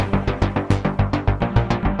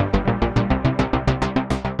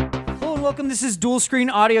welcome. This is Dual Screen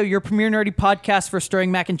Audio, your premier nerdy podcast for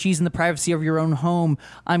stirring mac and cheese in the privacy of your own home.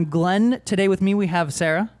 I'm Glenn. Today with me we have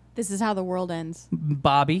Sarah. This is how the world ends.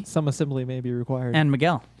 Bobby. Some assembly may be required. And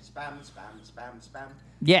Miguel. Spam, spam, spam, spam.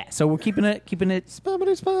 Yeah, so we're keeping it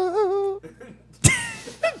Spammity spam.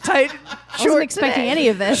 tight. I wasn't expecting any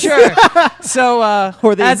of this. Sure. So,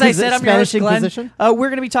 Or the as I said, I'm your host, Spanish Glenn. Inquisition? We're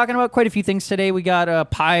going to be talking about quite a few things today. We got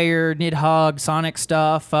Pyre, Nidhogg, Sonic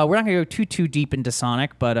stuff. We're not going to go too deep into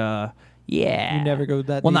Sonic, but yeah. You never go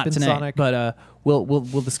that well, deep not in tonight, Sonic. but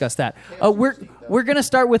we'll discuss that. We're going to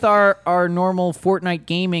start with our normal Fortnite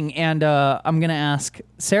gaming, and I'm going to ask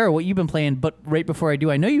Sarah what you've been playing. But right before I do,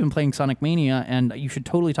 I know you've been playing Sonic Mania, and you should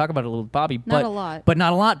totally talk about it a little, Bobby. Not a lot. But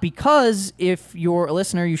not a lot, because if you're a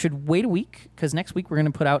listener, you should wait a week, because next week we're going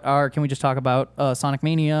to put out our. Can we just talk about Sonic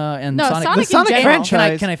Mania and No, Sonic? Sonic The in Sonic general.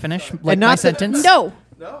 franchise. Can I finish And my not the- sentence? No.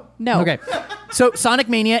 No. No. Okay. So Sonic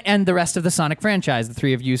Mania and the rest of the Sonic franchise, the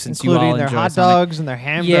three of you, since you all Including their enjoy hot Sonic. dogs and their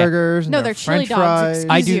hamburgers and No, their they're chili French dogs.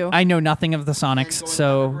 fries. Excuse you. I know nothing of the Sonics, Going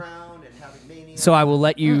so underground and having mania. so I will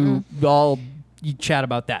let you all you chat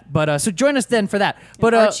about that. But so join us then for that.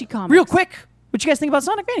 But Archie Comics. real quick, what you guys think about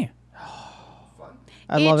Sonic Mania?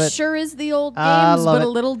 I love it. Sure is the old I games, love but a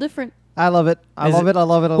it. little different. I love it. I Is love it- it. I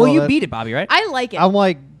love it. I Well, love you it. beat it, Bobby, right? I like it. I'm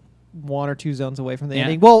like 1 or 2 zones away from the Yeah.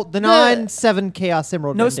 ending. Well, the non-7 Chaos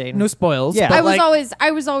Emerald no ending. no spoils. Yeah. but I was like,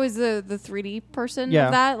 always the 3D person Yeah.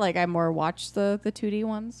 of that. Like I more watched the 2D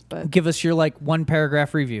ones, but give us your like 1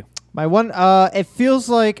 paragraph review. My one, it feels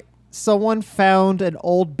like someone found an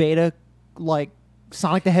old beta, like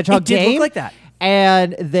Sonic the Hedgehog It did game, look like that.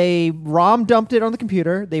 and they ROM dumped it on the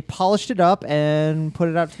computer. They polished it up and put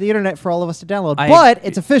it out to the internet for all of us to download. But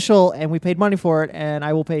it's official, and we paid money for it, and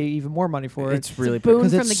I will pay even more money for it. It's really boon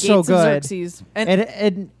 'Cause from it's the so gates of good. Xerxes.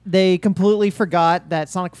 And they completely forgot that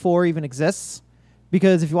Sonic 4 even exists.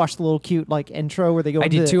 Because if you watch the little cute like intro where they go I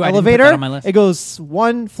into did the too. I didn't put elevator, that on my list. it goes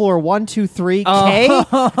 1 floor 1, 2, 3 Oh. K,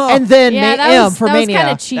 and then Yeah, that M was, for that was Mania.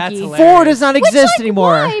 kind of cheeky. That's hilarious. 4 does not Which, exist like,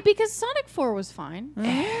 anymore. Why? Because Sonic 4 was fine.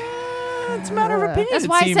 It's a matter of opinion. That's it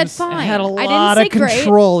why I said seems. fine. It had a I lot didn't of say great.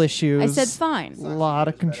 control issues. I said fine. A lot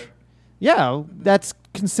of control. Yeah, that's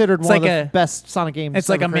considered It's one like of the a- best Sonic games. It's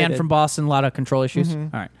like a ever man created. from Boston, a lot of control issues. All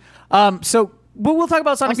right. So we'll talk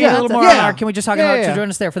about Sonic Okay, Mania a little that's more it. on Yeah. our. Can we just talk Yeah, about yeah, to yeah. join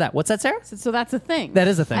us there for that? What's that, Sarah? So that's a thing. That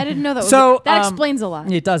is a thing. I didn't know that was So, that explains a lot.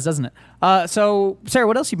 It does, doesn't it? So, Sarah,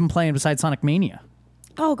 what else you been playing besides Sonic Mania?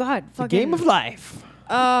 Oh God, The fucking game of life.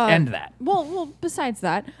 End that. Well, besides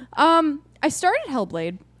that, I started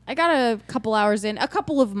Hellblade. I got a couple hours in, a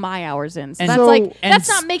couple of my hours in. So And that's so- like and that's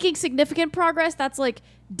s- not making significant progress. That's like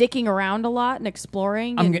dicking around a lot and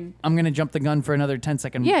exploring. I'm gonna jump the gun for another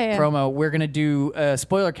 10-second Yeah. promo. We're gonna do a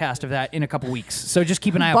spoiler cast of that in a couple weeks. So just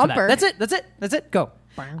keep an eye out for Bumper. that. That's it. Go.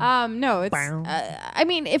 No, it's. I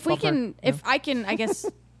mean, if we Bumper. can, if I can, I guess.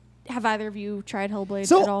 Have either of you tried Hellblade at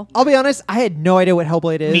So all? I'll be honest, I had no idea what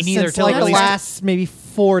Hellblade is. Me neither Since till like it the released. last maybe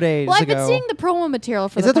 4 days Well, I've ago. been seeing the promo material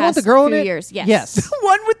for Is the that the one with past the girl in few it? years. Yes. Yes.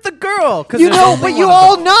 One with the girl. 'cause You there's know, only but one you of them.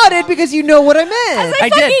 all nodded because you know what I meant. I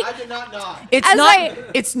did. I did not know. It's As not. I-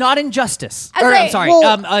 It's not Injustice. As Or, I- I'm sorry.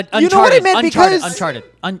 Well, Uncharted. you know what I meant because- Uncharted.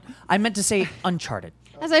 I meant to say Uncharted.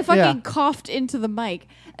 As I fucking Yeah. coughed into the mic,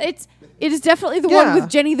 it is definitely the Yeah. one with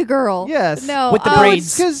Jenny the girl. Yes. No. With the um,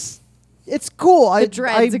 braids. Because it's cool. The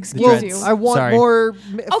dreads, excuse well, you. I want Sorry. more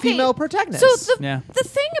Okay, female protagonists. So Yeah. the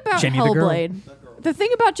thing about Jenny the girl. Hellblade, the thing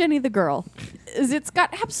about Jenny the girl, is it's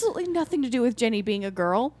got absolutely nothing to do with Jenny being a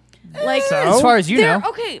girl. Like So? As far as you they're- know,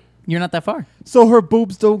 okay. you're not that far. So her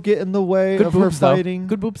boobs don't get in the way Good of her boobs though. fighting.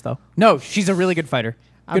 Good boobs though. No, she's a really good fighter.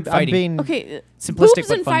 Good I'm fighting. being, Okay, Simplistic boobs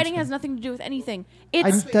but and fun. fighting has nothing to do with anything. I,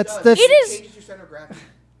 It's that's It is- Changes your center of gravity.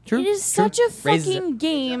 True. it is True. such a Raises it. fucking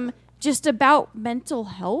game just about mental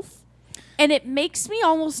health, and it makes me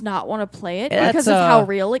almost not want to play it because of how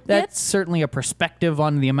real it That's gets. certainly a perspective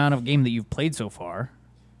on the amount of game that you've played so far.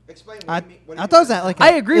 Explain. I, What do you mean? What do I you thought it was mean? that like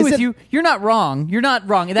I agree is with it- you. You're not wrong. You're not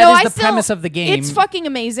wrong. That is No, I the still- premise of the game. It's fucking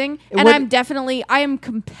amazing, and would- I am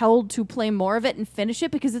compelled to play more of it and finish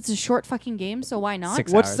it because it's a short fucking game. So why not,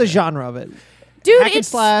 6 What's hours, the yeah. genre of it? dude? Hack and It's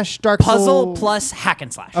slash, Dark Puzzle Soul. plus hack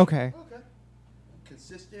and slash. Okay. Okay.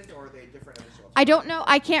 Consistent or are they different episodes? I don't know.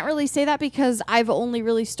 I can't really say that because I've only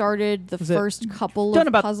really started the Is it- first couple Done of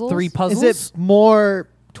about puzzles. 3 puzzles. Is it more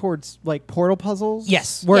towards like portal puzzles?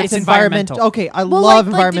 Yes. Where Yes. it's It's environmental. environmental. Okay, I Well, love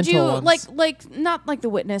did environmental you, ones. like not like the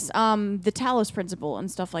Witness, the Talos Principle and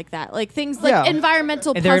stuff like that, like things like Yeah.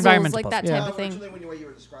 environmental They're puzzles, environmental like that puzzles. type Yeah. of thing. Originally, when you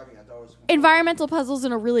were describing, I thought it was Environmental puzzles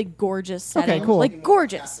in a really gorgeous setting, cool. like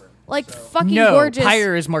gorgeous. like fucking No, gorgeous.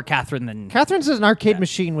 Pyre is more Catherine than Catherine's is an arcade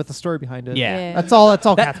machine with a story behind it. Yeah. That's all that,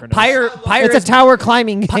 Catherine is. Pyre It's a is tower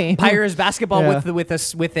climbing game. Pyre is basketball Yeah. with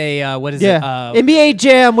a what is yeah. it? NBA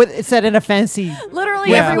Jam with it's set in a fancy.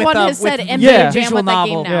 Literally Yeah. everyone With, has said with NBA yeah. Jam visual with that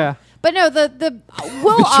novel. game now. Yeah. But no,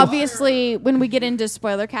 we'll obviously when we get into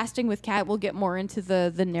spoiler casting with Kat, we'll get more into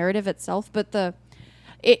the narrative itself. But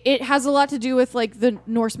it has a lot to do with like the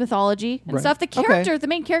Norse mythology and Right. stuff. The Okay. character, the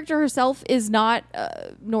main character herself, is not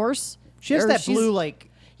Norse. She has Or that she's- blue like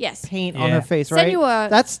Yes. paint on Yeah. her face, right? Senua-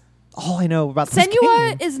 That's all I know about this Senua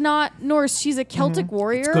game. is not Norse. She's a Celtic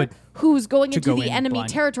warrior good who's going to into go the in enemy blind.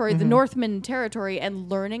 territory, the Northman territory, and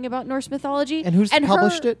learning about Norse mythology. And who's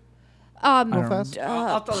published her, it? Um, Real fast.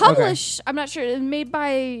 published. I'm not sure. Made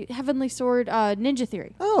by Heavenly Sword, Ninja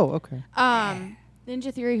Theory. Oh, okay.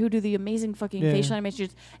 Ninja Theory, who do the amazing fucking Yeah. facial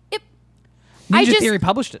animations. Ninja Theory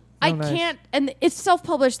published it. I Oh, nice. can't, and it's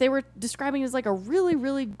self-published. They were describing it as like a really,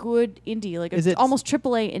 really good indie, like Is a it- almost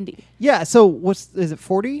AAA indie. Yeah. So is it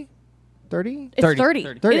 40? 30? It's 30.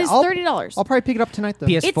 30. 30. It is I'll- $30. I'll probably pick it up tonight then.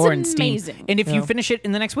 PS4 and It's Steam. amazing. And if Yeah. you finish it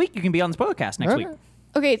in the next week, you can be on the Spoilercast next Okay. week.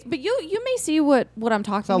 Okay, but you may see what I'm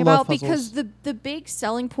talking I love about puzzles. because the big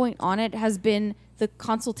selling point on it has been the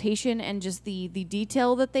consultation and just the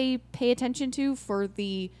detail that they pay attention to for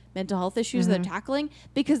the mental health issues Mm-hmm. they're tackling,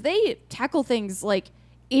 because they tackle things like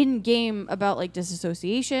in game about like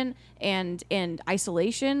disassociation and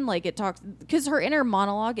isolation. Like it talks, because her inner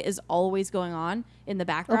monologue is always going on in the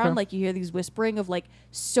background. Okay. Like you hear these whispering of like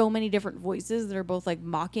so many different voices that are both like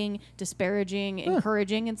mocking, disparaging,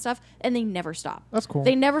 encouraging and stuff, and they never stop. That's cool.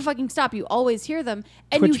 They never fucking stop. You always hear them,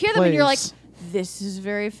 and Twitch you hear them and you're like, plays. this is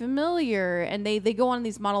very familiar. And they go on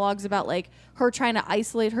these monologues about like her trying to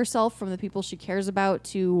isolate herself from the people she cares about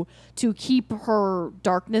to keep her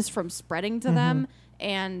darkness from spreading to them,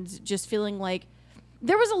 and just feeling like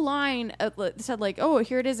there was a line that said like, oh,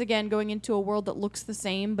 here it is again, going into a world that looks the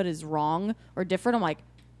same but is wrong or different. I'm like,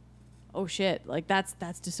 oh shit, like that's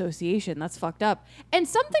dissociation. That's fucked up. And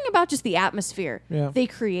something about just the atmosphere Yeah. they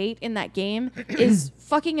create in that game is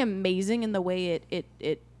fucking amazing in the way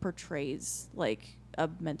it portrays like a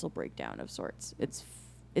mental breakdown of sorts.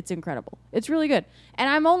 It's incredible. It's really good. And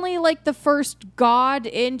I'm only like the first god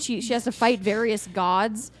in. She has to fight various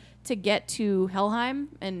gods to get to Helheim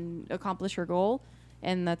and accomplish her goal.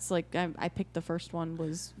 And that's like I picked the first one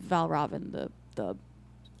was Valravn, the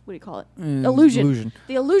what do you call it? Illusion.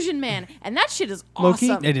 The Illusion Man. And that shit is Loki?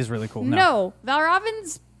 awesome. It is really cool. No,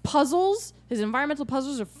 Valravn's puzzles, his environmental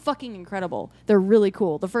puzzles are fucking incredible. They're really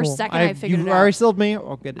cool. The first Cool. second I figured you it out. already sold me.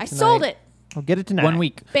 I'll get it I tonight. sold it. I'll get it tonight. 1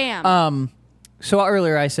 week. Bam. So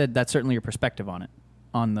earlier I said that's certainly your perspective on it,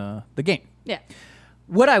 on the game. Yeah.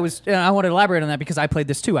 What I was, I want to elaborate on that because I played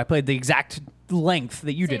this too. I played the exact length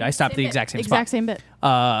that you did. I stopped the exact same spot. Exact same bit.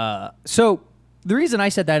 So the reason I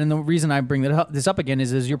said that, and the reason I bring this up again,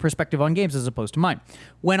 is your perspective on games as opposed to mine.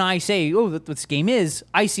 When I say, "Oh, what this game is,"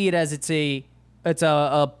 I see it as it's a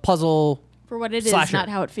puzzle. For what it is, Slasher. not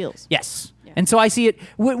how it feels. Yes. Yeah. And so I see it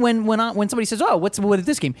when somebody says, "Oh, what is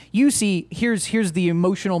this game?" You see here's the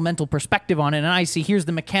emotional, mental perspective on it, and I see here's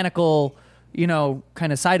the mechanical,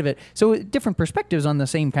 kind of side of it. So different perspectives on the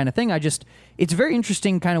same kind of thing. It's very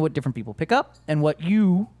interesting, kind of what different people pick up and what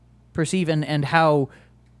you perceive, and how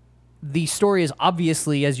the story is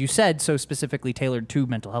obviously, as you said, so specifically tailored to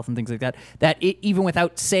mental health and things like that. That it, even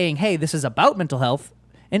without saying, "Hey, this is about mental health,"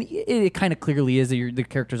 and it kind of clearly is. The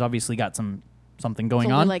character's obviously got something going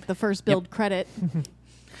It's only on. like the first build credit.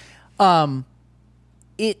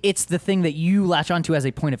 It's the thing that you latch onto as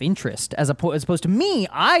a point of interest, as opposed to me.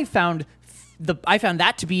 I found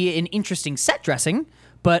that to be an interesting set dressing,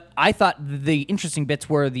 but I thought the interesting bits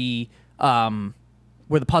were the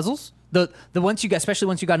puzzles. The once you got, especially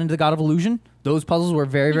once you got into the God of Illusion, those puzzles were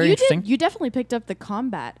very, very interesting. You definitely picked up the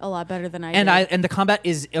combat a lot better than I did. And the combat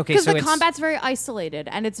is okay. Because So the it's, combat's very isolated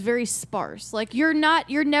and it's very sparse. Like you're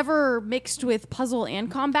never mixed with puzzle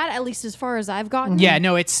and combat, at least as far as I've gotten. yeah,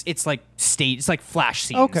 no, it's like it's like flash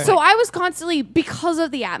scenes. Okay. So I was constantly, because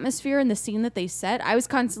of the atmosphere and the scene that they set, I was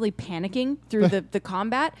constantly panicking through the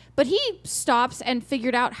combat. But he stops and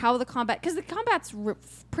figured out how the combat, because the combat's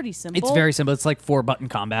pretty simple. It's very simple. It's like 4-button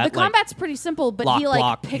combat. The combat's pretty simple, but lock, he like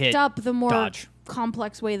block, picked hit, up the more dodge.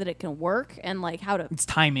 complex way that it can work and like how to it's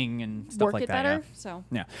timing and stuff work like it that. better. Yeah. So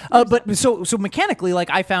Yeah, but so mechanically, like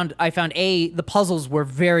I found the puzzles were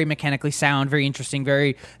very mechanically sound, very interesting,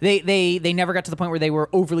 very they never got to the point where they were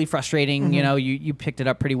overly frustrating. Mm-hmm. You picked it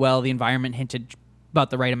up pretty well. The environment hinted about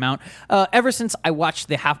the right amount. Ever since I watched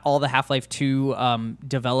all the Half-Life 2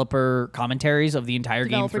 developer commentaries of the entire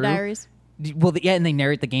game Developer through. Diaries. Well, yeah, and they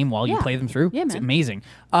narrate the game while you Yeah. play them through. Yeah, It's man. amazing. did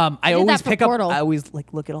I that always for pick up. Portal. I always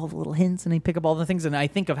like look at all the little hints and I pick up all the things, and I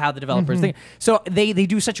think of how the developers think. So they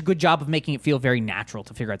do such a good job of making it feel very natural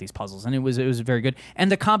to figure out these puzzles, and it was very good.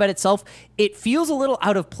 And the combat itself, it feels a little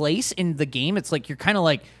out of place in the game. It's like you're kind of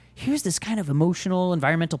like, here's this kind of emotional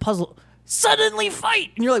environmental puzzle. Suddenly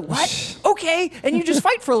fight, and you're like, what? Okay, and you just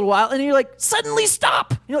fight for a little while, and you're like, suddenly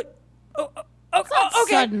stop. And you're like,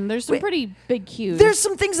 okay. Sudden. There's some Wait. pretty big cues. There's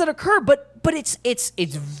some things that occur, but it's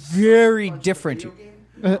very different. Video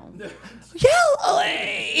game?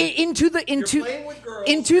 Into You're playing with girls.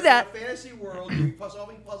 into you're that. in a fantasy world. You're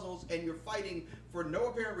solving puzzles, and you're fighting for no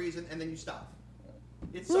apparent reason, and then you stop.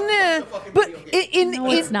 It's so Nah, a fucking but video game.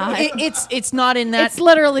 No, it's not. It's not in that. It's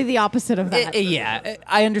literally the opposite of that. Yeah,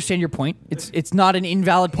 I understand your point. It's not an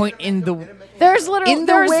invalid point in the. There's literally In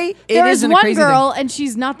the way, it there's isn't a one crazy girl and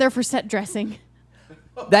she's not there for set dressing.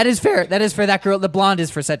 That is fair. That is for that girl. The blonde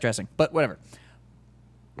is for set dressing, but whatever.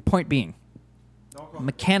 Point being,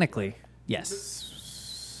 mechanically,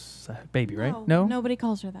 yes, baby, right? No. Nobody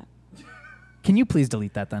calls her that. Can you please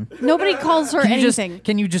delete that then? Nobody calls her Can you anything.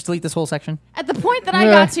 can you just delete this whole section? At the point that I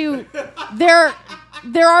got to,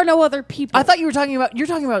 there are no other people. I thought you were talking about.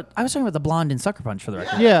 I was talking about the blonde in Sucker Punch for the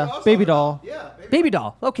record. Yeah, Also, baby doll. Yeah, Baby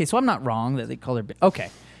doll. Okay, so I'm not wrong that they call her.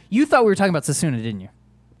 Okay, you thought we were talking about Sasuna, didn't you?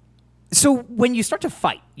 So when you start to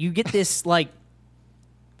fight, you get this like.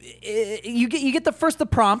 You get the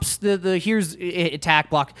prompts. The here's attack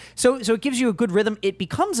block. So it gives you a good rhythm. It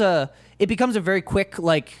becomes a very quick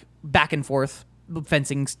like back and forth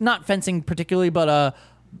fencing. Not fencing particularly, but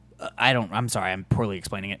I'm sorry, I'm poorly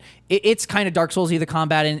explaining it. It's kind of Dark Souls-y, the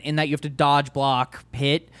combat in that you have to dodge, block,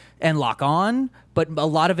 hit, and lock on, but a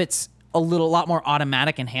lot of it's a lot more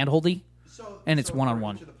automatic and handholdy, and it's so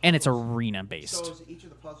one-on-one, for each of the and it's puzzles- arena-based. So is each of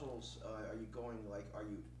the puzzles, are you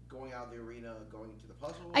going out of the arena, going into the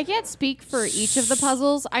puzzle? I can't speak for each of the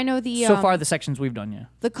puzzles. I know the So far, the sections we've done, yeah.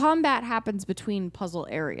 the combat happens between puzzle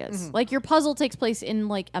areas. Like your puzzle takes place in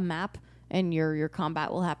like a map, and your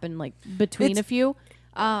combat will happen like between It's- a few.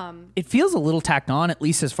 It feels a little tacked on, at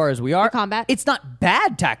least as far as we are. The combat? It's not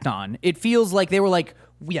bad tacked on. It feels like they were like,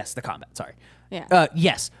 yes, the combat. Sorry. Yeah.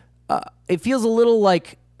 Yes. It feels a little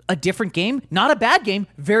like a different game. Not a bad game.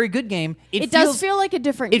 Very good game. It does feel like a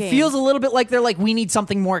different It game. feels a little bit like they're like, we need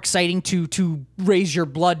something more exciting to raise your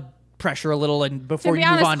blood pressure a little, and to before be you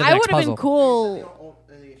honest, move on to the I next would have puzzle. been cool.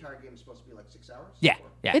 And the entire game is supposed to be like 6 hours? Yeah. Or-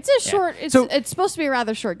 Yeah. It's a yeah. short. It's So- it's supposed to be a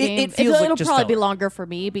rather short game. it feels like it'll just probably be filler. longer for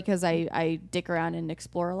me because I dick around and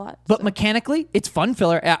explore a lot. But so. mechanically, it's fun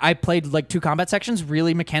filler. I played like 2 combat sections,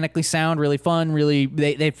 really mechanically sound, really fun, really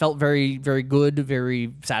they felt very, very good,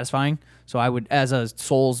 very satisfying. So I would, as a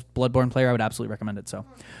Souls Bloodborne player, I would absolutely recommend it. So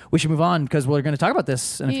we should move on because we're going to talk about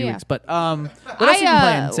this in a few Yeah. weeks. But what else have you been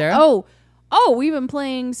playing, Sarah? Oh, we've been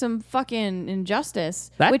playing some fucking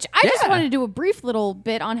Injustice, That- which I just yeah. wanted to do a brief little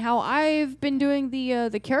bit on how I've been doing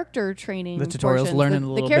the character training, The tutorials, portions, learning the, a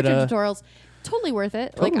the little character bit of- tutorials. Totally worth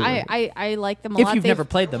it. Totally like worth I like them a if lot. you've never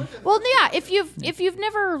played them, well, yeah. If you've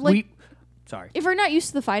never like sorry. if you're not used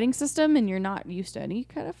to the fighting system and you're not used to any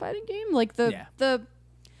kind of fighting game, like Yeah.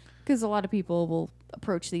 because a lot of people will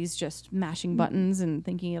approach these just mashing buttons and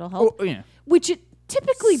thinking it'll help, Oh, yeah. which it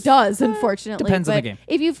typically does, unfortunately. depends on the But game.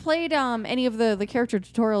 If you've played any of the character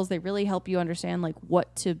tutorials, they really help you understand like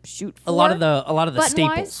what to shoot for. A lot of the button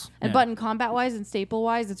staples wise and Yeah. button combat wise and staple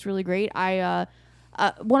wise. It's really great.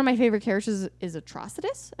 One of my favorite characters is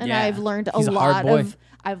Atrocitus, and Yeah. I've learned He's a hard boy.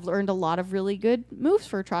 I've learned a lot of really good moves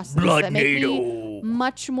for Atrocitus that make me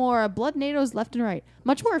much more blood nados left and right,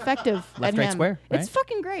 much more effective Left, at right, him. square, right? It's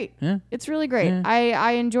fucking great. Yeah. It's really great. Yeah.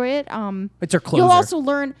 I enjoy it. It's our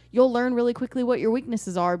closer. You'll learn really quickly what your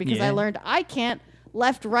weaknesses are because Yeah. I learned I can't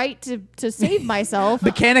left right to save myself.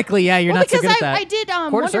 Mechanically, yeah, you're Well, not so because good at that. I did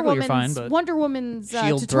Quarter Wonder circle, you're Woman's, fine, but Wonder Woman's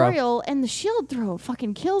shield throw. tutorial, and the shield throw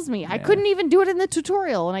fucking kills me. I couldn't even do it in the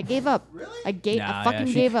tutorial, and I gave up. Really? I Nah, fucking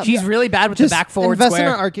yeah, gave up. She's really bad with Just the back forward invest square.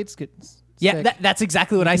 in an arcade Yeah, stick. that's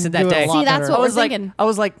exactly what I said can that do it a day. lot See, that's better. what I we're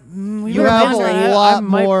was like, thinking. we You were have pondering it. a I lot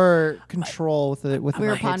might- more control with the We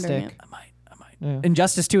were arcade pondering stick. it. I might. Yeah.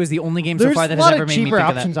 Injustice 2 is the only game so There's far that a has lot ever of made me cheaper think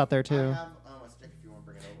of options that. out there I too. have a stick if you want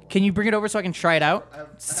to bring it over. Can you bring it over so I can try it out? I have-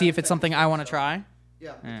 See if it's something I want to try.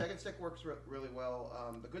 Yeah, the Tekken stick works really well.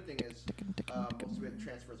 The good thing is most of it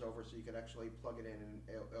transfers over, so you can actually plug it in and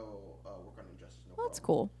it'll work on Injustice. No Well, that's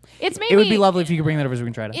problem. cool. It's made It would me, be lovely if you could bring that over so we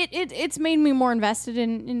can try it. It's made me more invested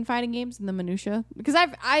in fighting games and the minutia because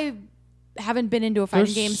I haven't been into a fighting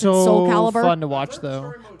They're game so since Soul Calibur. fun to watch though.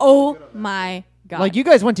 Story mode's Oh really good on that. my god! Like you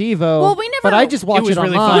guys went to Evo, Well, we never- but I just watched was it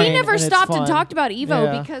really online. fun. we never and it's stopped and fun. talked about Evo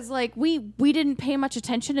Yeah. because like we didn't pay much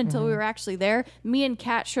attention until we were actually there. Me and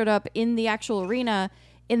Kat showed up in the actual arena.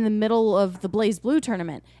 in the middle of the Blaze Blue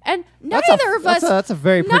tournament, and That's neither of us. That's a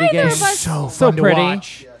very pretty neither game. of us. So So fun to pretty.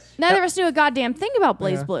 watch. Yes. Neither of us knew a goddamn thing about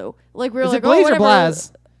Blaze Yeah. Blue. Like we were Is like, it Blaze oh, or whatever.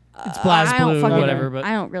 Blaz? It's Blaz I don't Blue, fucking whatever. know. But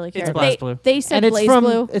I don't really care. It's Blaz Blue. They said And it's Blaze from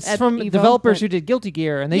Blue. it's at from Evo, developers but- who did Guilty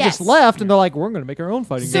Gear, and they Yes. just left, and they're like, "We're going to make our own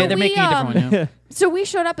fighting So game." they're we, making a different one. Yeah. So we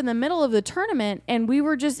showed up in the middle of the tournament, and we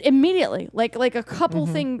were just immediately like a couple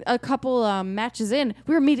matches in,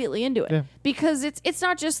 we were immediately into it Yeah. because it's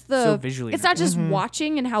not just the So visually it's not just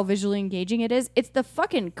watching and how visually engaging it is. It's the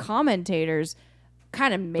fucking commentators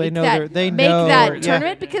kind of make know that their- they make know- that yeah.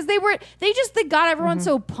 tournament because they got everyone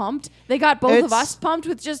so pumped. They got both of It's- us pumped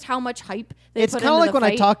with just how much hype they It's put kind of into like the when I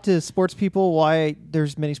fight. talk to sports people why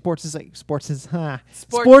there's many sports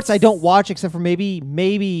sports I don't watch except for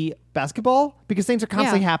maybe basketball because things are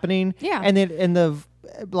constantly Yeah. happening. Yeah. And then in the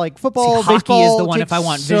like football, See, hockey baseball is the one takes if I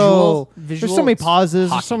want so, visual, There's so many it's pauses.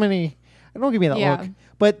 There's so hockey. many. Don't give me that Yeah. look.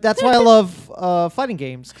 But that's why I love fighting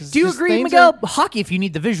games. Do you agree, Miguel? Hockey, if you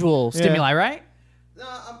need the visual stimuli, right? No,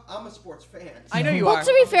 I'm a sports fan. I know you Well, are.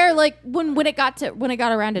 to be fair, like when it got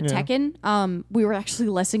around to Yeah. Tekken, we were actually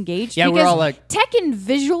less engaged. Yeah, we were because all like- Tekken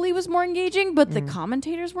visually was more engaging, but the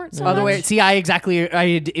commentators weren't so By the much. way, see, I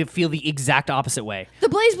feel the exact opposite way. The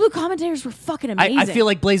Blaze Blue commentators were fucking amazing. I feel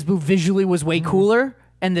like Blaze Blue visually was way cooler,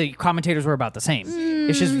 and the commentators were about the same.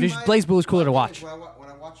 It's just Blaze Blue was cooler to My watch. thing is when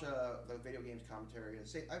I watch the video games commentary,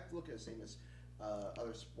 I look at the same as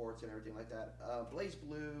other sports and everything like that. Blaze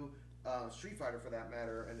Blue, Street Fighter for that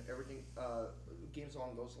matter, and everything games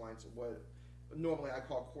along those lines. What normally I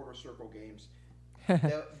call quarter circle games.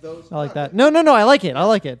 Those I like that. No, I like it. I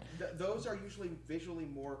like it. Those are usually visually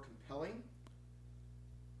more compelling.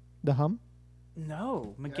 The hum.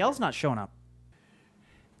 No, Miguel's not showing up.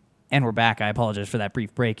 And we're back. I apologize for that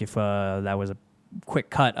brief break if that was a quick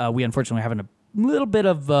cut. We unfortunately are having a little bit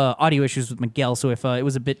of audio issues with Miguel, so if it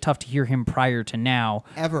was a bit tough to hear him prior to now.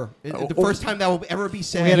 Ever. The first time that will ever be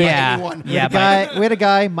said had by a- anyone. yeah, We had a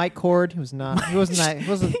guy, Mike Cord, who was not. He was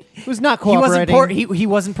not He cooperating. wasn't he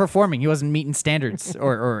wasn't performing. He wasn't meeting standards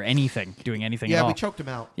or anything, doing anything at Yeah, all. we choked him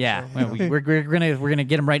out. Yeah, well, we're gonna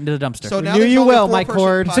get him right into the dumpster. So now knew there's you only a well, Mike four-person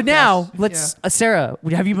Cord. So now podcast. let's Sarah,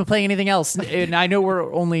 have you been playing anything else? And I know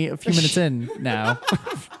we're only a few minutes in now.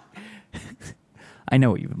 I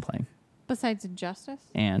know what you've been playing. besides Injustice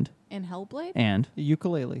And and Hellblade, The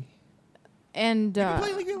ukulele. and play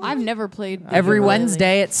ukulele? I've never played every ukulele.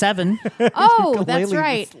 Wednesday at 7. Oh, that's Ukulele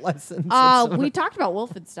right. lessons. We talked about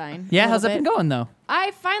Wolfenstein. Yeah, a how's that little been bit. going though?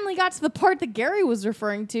 I finally got to the part that Gary was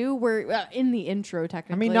referring to, where in the intro, How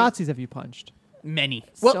technically. many Nazis have you punched? Many.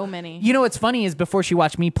 So many. You know what's funny is before she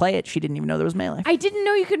watched me play it, she didn't even know there was melee. I didn't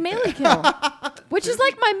know you could melee kill, which is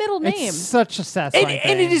like my middle name. It's such a satisfying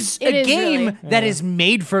And it thing. is It a is game really. that is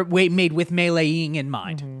made with meleeing in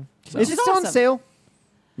mind. Is Which it is still on awesome. sale?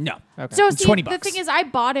 No. Okay. So It's see, $20. the thing is, I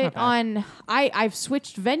bought it Okay. on. I've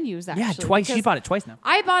switched venues actually. Yeah, twice. She because bought it twice now.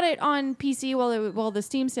 I bought it on PC while the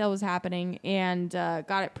Steam sale was happening, and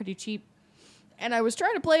got it pretty cheap. And I was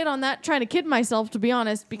trying to play it on that, trying to kid myself, to be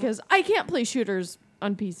honest, because I can't play shooters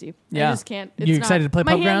on PC. Yeah. I just can't. You excited to play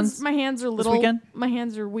my Pub hands, Grounds my hands are little. weekend? My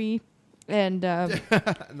hands are wee, and Not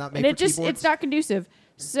and made it for it's keyboards. not conducive.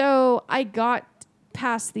 So I got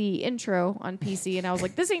past the intro on PC, and I was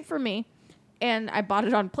like, this ain't for me. And I bought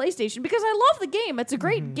it on PlayStation because I love the game. It's a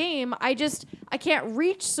great game. I can't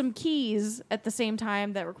reach some keys at the same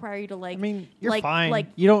time that require you to like. I mean, you're like, fine. Like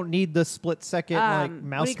You don't need the split second like what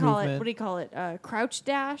mouse do you call movement. it? What do you call it? Crouch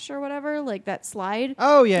dash or whatever, like that slide.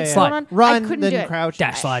 Oh yeah, yeah. Slide. On. Run, I couldn't then do it. crouch.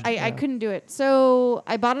 Dash slide. I couldn't do it. So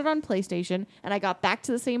I bought it on PlayStation, and I got back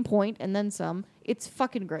to the same point and then some. It's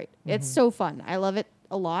fucking great. It's so fun. I love it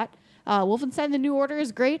a lot. Wolfenstein: The New Order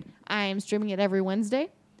is great. I'm streaming it every Wednesday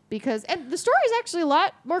and the story is actually a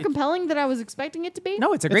lot more compelling than I was expecting it to be.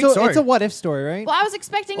 No, it's a great It's story. a what if story, right? Well, I was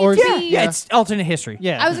expecting Or it is to it- be. yeah, it's alternate history.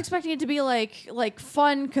 Yeah. I was expecting it to be like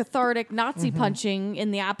fun, cathartic Nazi punching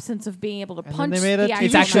in the absence of being able to And then punch they made a the TV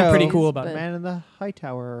It's actually show, pretty cool about but- it. Man in the High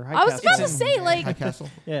Tower. I was about to Castle. say, like, High Castle.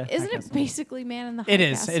 Yeah. isn't High it Castle. basically Man in the High It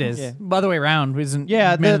is. Castle? It is. Yeah. By the way around, isn't Yeah,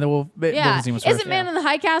 Man the- in the Wolf? Yeah, Wolfenstein was isn't first. Man in the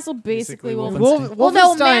High Castle basically Wolfenstein. Wolfenstein? Wolf- Well,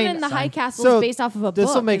 no, Man Wolfenstein- in the High Castle So is based off of a book.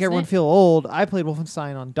 This will make isn't everyone it? feel old. I played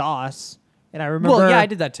Wolfenstein on DOS, and I remember. Well, yeah, I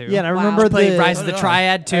did that too. Yeah, and I Wow. remember Did you play the Rise of the Oh, no.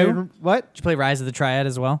 Triad I too? Did what? you play Rise of the Triad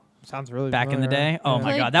as well? Sounds really Back in the familiar. day? Oh Yeah. my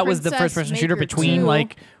Played god, that was the Princess first-person shooter Maker between 2.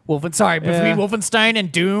 like between Yeah. Wolfenstein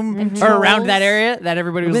and Doom, And or around that Trolls. area that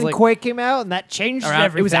everybody And was then like. Quake came out, and that changed Around,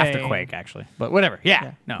 everything. it was after Quake actually, but whatever. Yeah,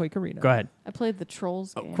 Yeah, no. Quake Arena. Go ahead. I played the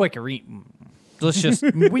Trolls game. Quake Arena. Let's just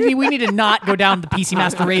we need to not go down the PC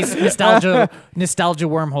Master Race nostalgia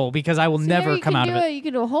wormhole because I will See, never there you come can out of do it. You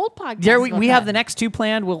can do a whole podcast. Yeah, we about have that. the next two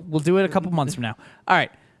planned. We'll do it a couple months from now. All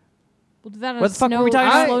right. We'll do that on What the fuck were we talking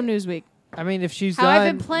about? Slow news week. I mean, if she's How done,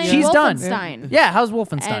 I've been playing She's done. Wolfenstein. Yeah, how's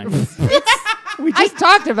Wolfenstein? And we just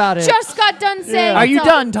talked about it. just got done saying. Are it's you aw-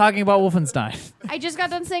 done talking about Wolfenstein? I just got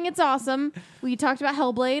done saying it's awesome. We talked about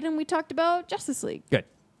Hellblade and we talked about Justice League Good.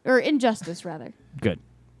 or Injustice rather. Good.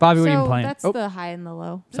 Bobby, what have you So been playing? that's Oh, the high and the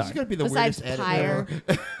low. This is sorry. gonna be the Besides weirdest Pyre.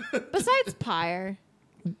 edit ever. Besides Pyre.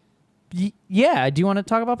 Yeah. Do you want to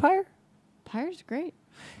talk about Pyre? Pyre's great.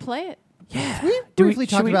 Play it. Yeah. We briefly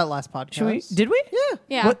talked about last podcast. Should we? Did we? Yeah.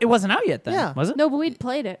 Yeah. Well, it wasn't out yet then. Yeah. Was it? No, but we'd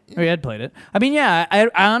played it. Oh, you had played it. I mean, yeah, I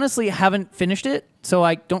honestly haven't finished it, so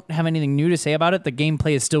I don't have anything new to say about it. The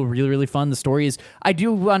gameplay is still really, really fun. The story is, I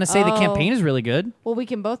do want to say the Oh. campaign is really good. Well, we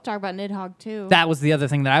can both talk about Nidhogg too. That was the other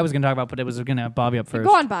thing that I was going to talk about, but it was going to have Bobby up first.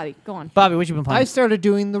 Go on, Bobby. Go on. Bobby, what you been I playing? started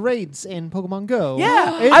doing the raids in Pokemon Go.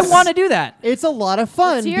 Yeah, I It's- want to do that. It's a lot of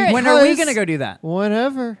fun. Let's hear it. When are we because- going to go do that?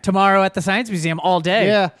 Whenever. Tomorrow at the Science Museum all day.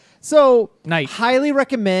 Yeah. So, Night. highly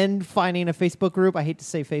recommend finding a Facebook group. I hate to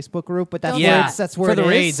say Facebook group, but that's Don't where Yeah, it's, that's where for it the is.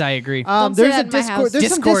 raids, I agree. Don't say There's that a in my house. Discord.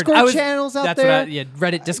 There's some I Discord was- channels out that's there. What yeah,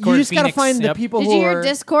 Reddit, Discord, You just gotta Phoenix, find the yep. people Did who you hear are.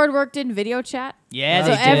 Discord worked in video chat? Yeah,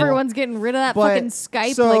 So they did. everyone's getting rid of that But- fucking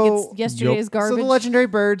Skype so- like it's yesterday's Yup. garbage. So the legendary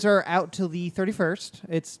birds are out till the 31st.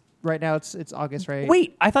 It's right now. It's August, right?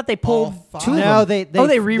 Wait, I thought they pulled All five? two of No, them.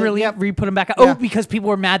 they re-put them back out. Yeah. Oh, because people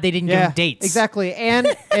were mad they didn't give Yeah, them dates. exactly. And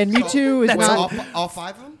Mewtwo is That's not all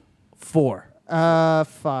five of them? 4.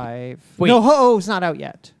 5. Wait. No, Ho-Oh's not out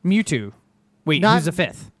yet. Mewtwo. Wait, Not- who's the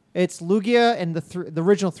 5th? It's Lugia and the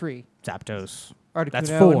original 3. Zapdos. Articuno That's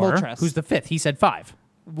and 4. Moltres. Who's the 5th? He said 5.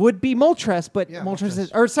 Would be Moltres, but Yeah, Moltres Moltres.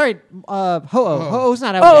 is Ho-Oh. Ho-Oh's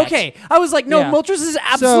not out Oh, yet. okay. I was like, no, Yeah. Moltres is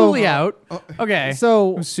absolutely out. Oh, Okay.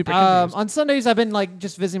 So I was super confused. on Sundays, I've been like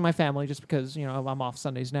just visiting my family, just because I'm off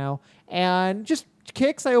Sundays now, and just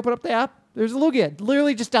kicks. I open up the app. There's a Lugia,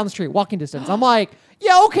 literally just down the street, walking distance. I'm like,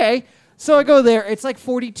 yeah, okay. So I go there. It's like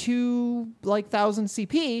 42,000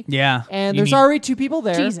 CP. Yeah. and You there's need- already 2 people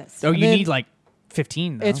there. Jesus. Oh, And you then need like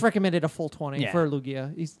 15, though. It's recommended a full 20 Yeah. for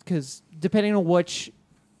Lugia, because depending on which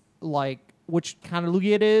kind of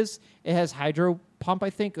Lugia it is, it has Hydro Pump,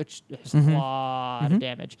 I think, which has Mm-hmm. a lot of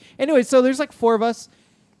damage. Anyway, so there's like 4 of us.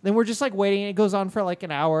 Then we're just like waiting. It goes on for like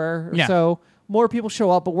an hour or Yeah. so. More people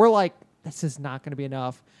show up, but we're like, this is not going to be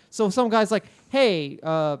enough. So some guy's like, hey,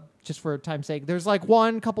 just for time's sake, there's like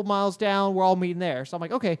one couple miles down. We're all meeting there. So I'm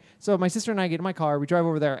like, okay. So my sister and I get in my car. We drive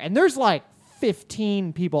over there, and there's like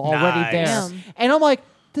 15 people already Nice. there. Damn. And I'm like,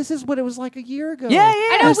 this is what it was like a year ago. Yeah, yeah.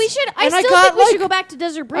 I know we should. I And still got, think we like- should go back to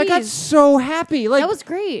Desert Breeze. I got so happy. Like That was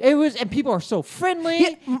great. It was, and people are so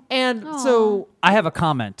friendly. And so I have a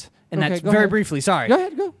comment, and Okay, that's go very ahead. briefly. Sorry. go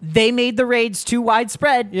ahead, go. They made the raids too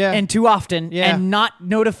widespread Yeah. and too often Yeah. and not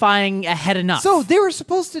notifying ahead enough. So they were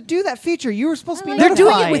supposed to do that feature. You were supposed to be. I like they're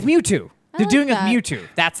doing notified. it with Mewtwo. They're like doing it that. with Mewtwo.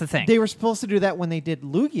 That's the thing. They were supposed to do that when they did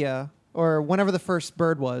Lugia or whenever the first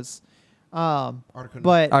bird was. Articuno.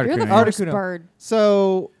 But You're the Articuno. first Articuno. bird.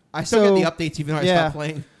 So I still so, get the updates even though I yeah. stopped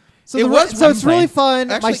playing. So, It the, was so it's fun really playing.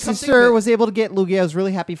 fun. Actually, My come think sister of it- was able to get Lugia. I was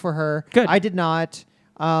really happy for her. Good. I did not.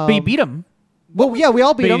 but you beat him. Well, yeah, we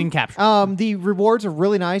all beat But you them. didn't capture. The rewards are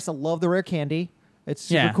really nice. I love the rare candy. It's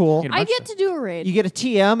super Yeah. cool. You know, I bunch get of to do a raid. You get a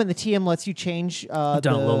TM, and the TM lets you change done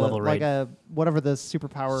a low-level like raid. a whatever the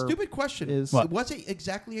superpower. Stupid question. is- What? Was it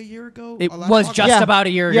exactly a year ago? It Last was August? just Yeah. about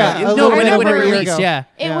a year Yeah, ago. a No, little when bit it over a year released, ago. yeah.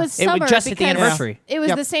 It Yeah. was It was summer just at the because anniversary. It was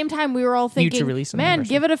Yep. the same time we were all Mewtwo thinking, released on the man,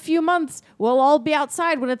 anniversary." give it a few months. We'll all be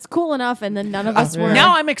outside when it's cool enough. And then none of us Yeah. were.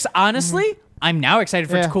 Now I'm honestly, I'm now excited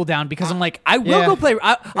for it to Yeah. cool down because I'm like, I will Yeah. go play.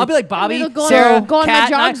 I'll be like Bobby, gonna go on- Sarah, go on my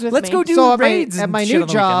Kat, and I, jogs with let's me. go do So at raids my and new shit on the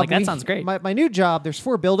weekend. job, Like that sounds great. My new job, there's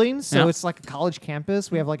 4 buildings, so Yeah. it's like a college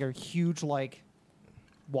campus. We have like a huge like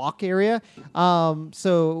walk area.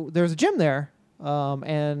 So there's a gym there.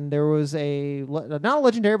 And there was not a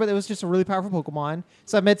legendary, but it was just a really powerful Pokemon.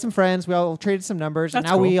 So I met some friends. We all traded some numbers, and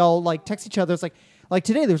That's now we cool. all like text each other. It's like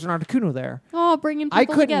today there's an Articuno there. Oh, bringing people I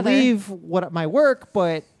couldn't together. leave my work,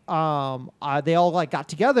 but they all like got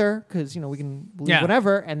together because we can leave Yeah.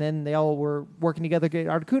 whenever, and then they all were working together to get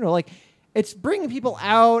Articuno. Like it's bringing people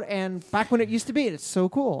out, and back when it used to be, it's so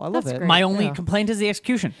cool. I love That's it. great. My only Yeah. complaint is the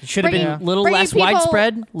execution. It should have Bringing- been a little bringing less people-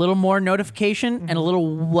 widespread, a little more notification, and a little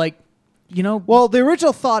like, Well, the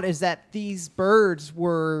original thought is that these birds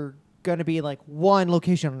were going to be like one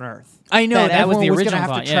location on Earth. I know, that was everyone the gonna original have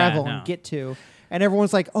thought. to Yeah, travel no. and get to. And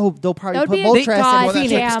everyone's like, oh, they'll probably That put would be a Moltres in goddamn Phoenix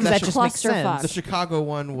because that just makes clusterfuck. sense. The Chicago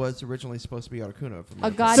one was originally supposed to be Articuno. From A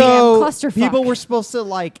the- goddamn So clusterfuck. people were supposed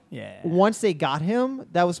to Yeah. once they got him,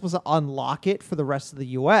 that was supposed to unlock it for the rest of the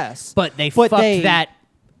U.S. but they But fucked they- that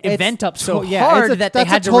It's event up so yeah, hard it's a- that they that's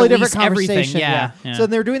had a to totally release different everything. conversation, Yeah. So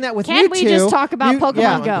they're doing that with Can Mewtwo. we just talk about Pokemon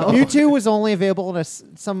yeah. Go? Mewtwo was only available in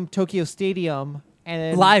some Tokyo Stadium and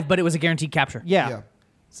then, live, but it was a guaranteed capture. Yeah. Yeah.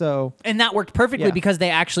 So. And that worked perfectly Yeah. because they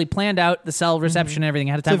actually planned out the cell reception and everything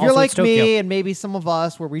ahead of So time. if you're Also, like it's Tokyo. me and maybe some of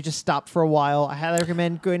us where we just stopped for a while, I highly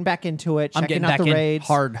recommend going back into it, I'm checking getting out back the in raids.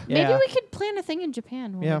 hard. Yeah. Maybe we could plan a thing in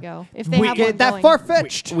Japan when Yeah. we go. If they We have Get one that going. far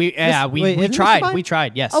fetched. We Wait, isn't this tried. fine? We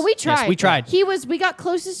tried. Yes. Oh, we Yes, tried. we tried. We got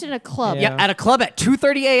closest in a club. Yeah. Yeah, at a club at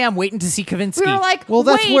 2:30 a.m. waiting to see Kavinsky. We were like, Well,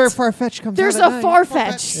 that's wait, where Farfetch comes there's out. a at night.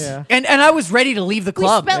 Far-Fetched. Yeah. and I was ready to leave the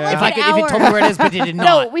club spent like if I an could, if it hour. told me where it is, but it did No,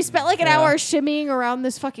 not. we spent like an Yeah. hour shimmying around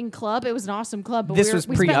this fucking club. It was an awesome club. But This we was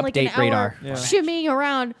spent like an pre-update radar. hour shimmying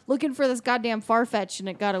around looking for this goddamn Farfetch, and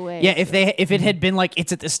it got away. Yeah, if it had been like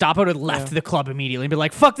it's at the stop, I would have left the club immediately and be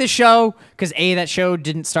like, "Fuck this show," because that show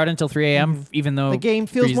didn't start until 3 a.m. Even though The game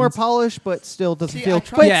feels more reasons. polished, but still doesn't See, feel. I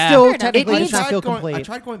tried- But Yeah. still, Fair enough. technically, It does not feel I complete.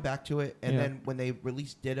 tried going back to it, and Yeah. then when they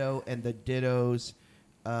released Ditto and the Dittos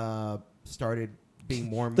started being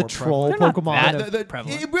more and The more troll They're not Pokemon. bad. of-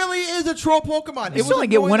 prevalent. It really is a troll Pokemon. You still only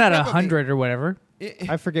get 1 out of 100 or whatever. It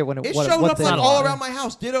I forget when showed what up they like Not a all lot. around my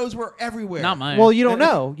house. Dittos were everywhere. Not mine. Well, you don't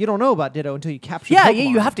know. You don't know about Ditto until you capture. yeah, the yeah,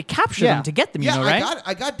 Pokemon. you have to capture Yeah. them to get them. Yeah, You know, right?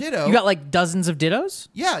 I got Ditto. You got like dozens of Dittos.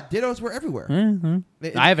 yeah, Dittos were everywhere.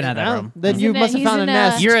 I haven't had that Well, problem. then He's you in a- must have he's found a in a-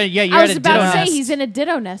 nest. You're I at was a about Ditto to say nest. he's in a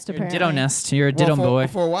Ditto nest. You're a Apparently, Ditto nest. You're a Well, Ditto boy.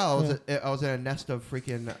 For a while, I was in a nest of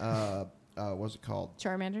freaking what's it called?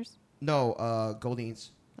 Charmanders. No, Goldines.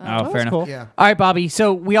 Oh, that's fair enough. cool. Yeah. All right, Bobby.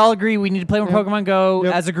 So we all agree we need to play more Yep. Pokemon Go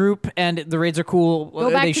Yep. as a group, and the raids are cool. Go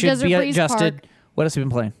back They to should Desert be Breeze adjusted. Park. What else have you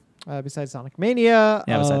been playing? Besides Sonic Mania,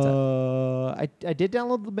 Yeah, besides that. I did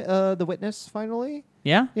download the Witness finally.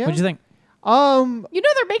 Yeah. Yeah. What'd you think? You know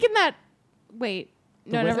they're making that. Wait,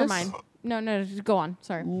 The no, never Witness? mind. No, go on.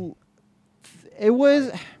 Sorry. It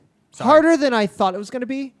was harder than I thought it was going to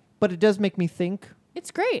be, but it does make me think. It's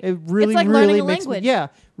great. It really, it's like really learning a makes language. me,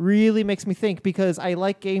 really makes me think because I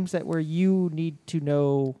like games that where you need to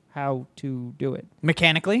know how to do it.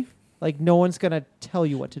 Mechanically? Like no one's gonna tell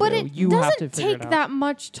you what to But do. it You have to doesn't figure take it out. that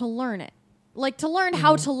much to learn it. Like to learn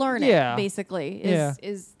how to learn Yeah. it, basically, Yeah.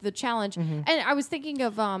 is the challenge. And I was thinking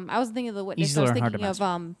of the Witness. Easy to I was learn, hard to thinking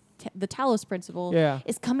of the Talos Principle. Yeah.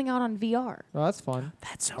 Is coming out on VR. Oh, that's fun.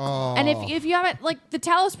 That's so cool. Oh. And if you haven't, like, the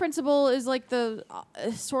Talos Principle is like the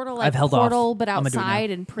sort of like I've held off. Portal, but I'm gonna do it now. outside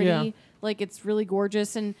and pretty. Yeah. Like it's really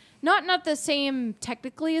gorgeous and not the same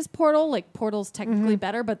technically as Portal. Like Portal's technically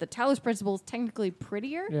better, but the Talos Principle is technically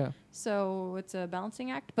prettier. Yeah. So it's a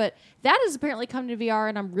balancing act. But that has apparently come to VR,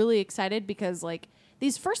 and I'm really excited because like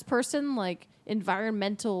these first person like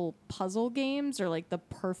environmental puzzle games are like the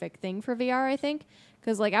perfect thing for VR. I think.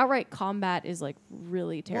 Because like outright combat is like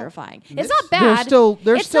really terrifying. It's not bad.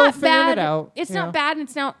 They're It's still not figuring bad. it out. It's Yeah. not bad,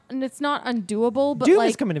 and it's not undoable. But Doom like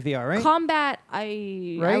is coming to VR, right? combat,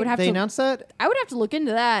 I would have they to. announced that. I would have to look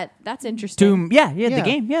into that. That's interesting. Doom. Yeah, the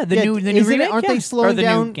game. Yeah, the new isn't it- remake. Aren't yeah. they Or slowing the new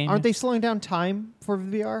down? game. Aren't they slowing down time for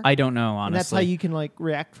VR? I don't know, honestly. and that's how you can like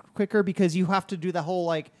react quicker because you have to do the whole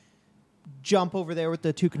like jump over there with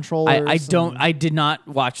the two controllers. I don't. and- I did not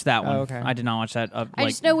watch that one. okay. I did not watch that. I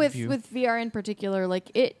just know with view. VR in particular, like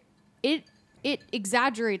it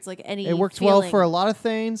exaggerates like any. It works well feeling. for a lot of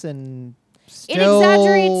things, and It still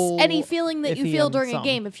exaggerates any feeling that you iffy feel on during a some.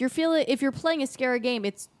 game. If you're playing a scary game,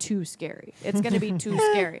 it's too scary. It's going to be too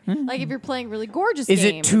scary. Like if you're playing really gorgeous Is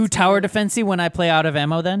game, it too it's tower gonna- defensey when I play out of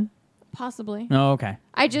ammo? Then. Possibly. Oh, okay.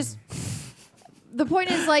 I just. The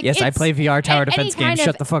point is like Yes, I it's- play VR tower any defense kind games. of-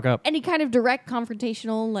 Shut the fuck up. Any kind of direct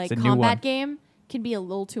confrontational like It's a new one. combat game can be a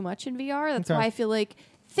little too much in VR. That's Okay. why I feel like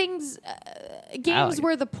things games like it.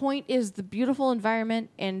 where the point is the beautiful environment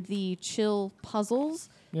and the chill puzzles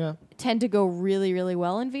Yeah. tend to go really really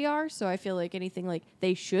well in VR. So I feel like anything like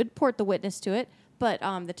they should port the Witness to it. But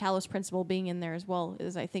the Talos Principle being in there as well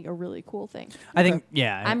is, I think, a really cool thing. I think.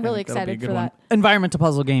 Yeah. I'm I really think that'll be a excited good for one. that. Environmental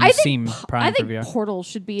puzzle games I seem think prime for VR. Portal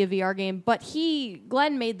should be a VR game, but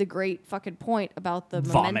Glenn made the great fucking point about the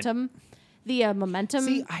Vomit. momentum, momentum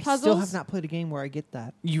See, I puzzles. still have not played a game where I get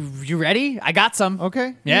that. You ready? I got some.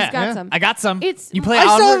 Okay. Yeah. got some. I got some. It's- you play I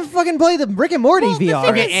still onward. haven't fucking played the Rick and Morty Well, the VR.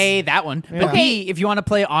 thing Okay, is- A, that one. But Okay. B, if you want to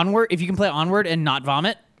play onward, if you can play onward and not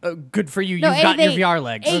vomit, good for you. No, You've A, got your they- VR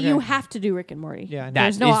legs. A, you have to do Rick and Morty. Yeah, I know.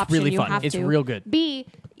 There's That no is option. really You fun. have It's to. real good. B,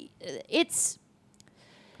 it's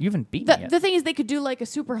You haven't beaten it yet. the thing is they could do like a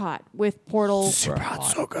super hot with Portal. Super hot,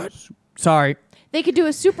 so good. Sorry. They could do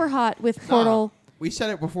a super hot with Portal. We said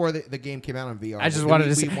it before the game came out on VR. I just We- wanted to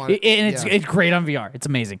we say, wanted- and it's yeah. it's great on VR. It's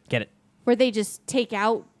amazing. Get it. Where they just take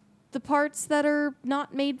out the parts that are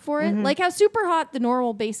not made for it. Like how Super Hot, the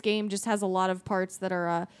normal base game, just has a lot of parts that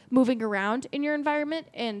are moving around in your environment,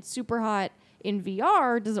 and Super Hot in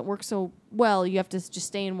VR doesn't work so well. You have to just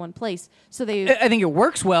stay in one place. So they I think it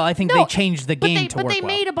works well. I think they changed the game to but work they well.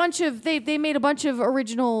 made a bunch of they made a bunch of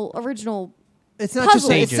original It's not just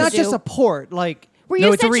puzzles it's not to just do. a port. Like Where No,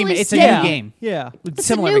 you it's a essentially remake. It's a stay- new game. yeah. With It's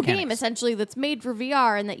similar a new mechanics. game essentially that's made for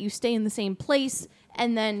VR, and that you stay in the same place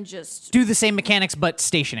and then just Do the same mechanics, but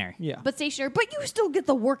stationary. Yeah. but stationary. But you still get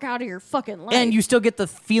the work out of your fucking life. And you still get the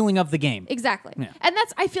feeling of the game. exactly. Yeah. And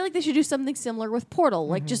I feel like they should do something similar with Portal,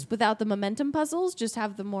 like just without the momentum puzzles, just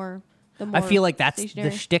have the more. I feel like that's stationary.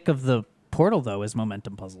 the shtick of the Portal, though, is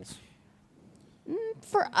momentum puzzles.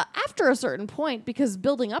 For after a certain point, because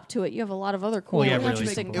building up to it, you have a lot of other cool, Well, yeah, and really.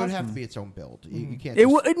 interesting. It would have to be its own build. You can't. It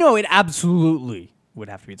just- no, it absolutely would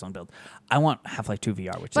have to be its own build. I want Half-Life 2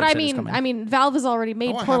 VR, which But they I said is mean, coming. Valve has already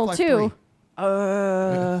made want Portal Half-Life 2. 3.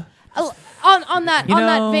 On that You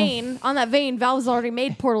know- vein, Valve's already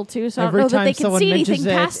made Portal 2, so I don't Every know that time they can someone see mentions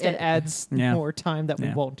anything it, past it it. adds Yeah. more time that we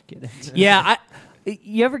Yeah. won't get into. Yeah,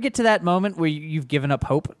 you ever get to that moment where you've given up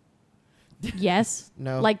hope? Yes.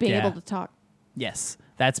 No. Like being Yeah. able to talk. Yes,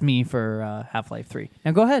 that's me for Half-Life 3.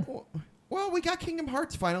 Now go ahead. Well, we got Kingdom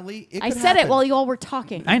Hearts finally. I could said it happen. while you all were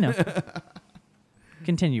talking. I know.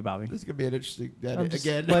 Continue, Bobby. This is gonna be an interesting I'm edit just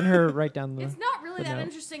again. letting her write down the. It's not really that no.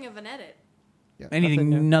 interesting of an edit.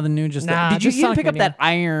 Anything, nothing new? Just Nah, did you just even Sonic pick up Mania. that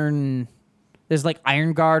iron? There's like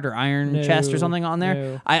Iron Guard or Iron No, Chest or something on there.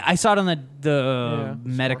 no. I saw it on the Yeah,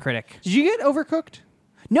 Metacritic. Did you get Overcooked?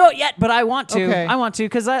 Not yet, but I want to. Okay. I want to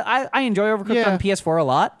because I enjoy Overcooked Yeah. on PS4 a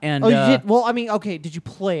lot. And Oh, you did. Well, I mean, okay. Did you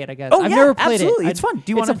play it? I guess. Oh, I've yeah, never played absolutely. it. It's fun.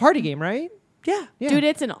 Do you It's a wanna- party game, right? yeah, Yeah. Dude,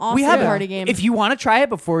 it's an awesome we have party it. game. If you want to try it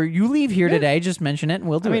before you leave here Yeah. today, just mention it and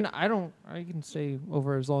we'll do I mean, it. I don't. I can stay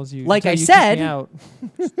over as long as you. Like until I you kick said- me out.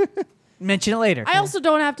 Mention it later. I also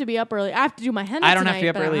don't have to be up early. I have to do my henna I don't have tonight, to be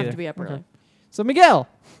up but I early don't have either. to be up early. Okay. So Miguel,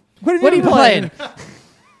 what have What you are been you playing?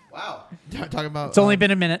 Wow. Talking about. It's only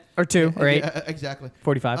been a minute or two or 8. Yeah, exactly.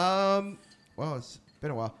 45. Well, it's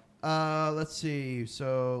been a while. Let's see.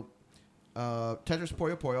 So, Tetris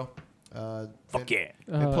Puyo Puyo. Fuck been-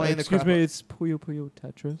 yeah. Been playing the excuse crap me, out- it's Puyo Puyo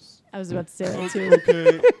Tetris. I was about to say that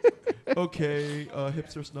too. Okay. Okay.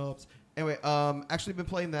 Hipster snobs. Anyway, actually been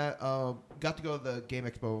playing that. Got to go to the Game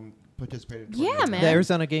Expo and participated. in Yeah, 20 man. The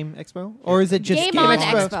Arizona Game Expo, or is it just Game On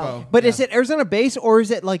Expo? Expo. But Yeah. is it Arizona based, or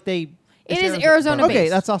is it like they? It It's is Arizona- Arizona Okay,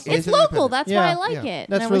 based. that's awesome. It's It's local. independent. That's why I Yeah. like Yeah. it.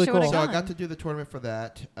 That's and I really wish I would've cool. So I gone. got to do the tournament for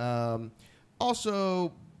that.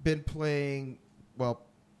 Also been playing, well,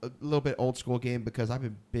 a little bit old school game because I've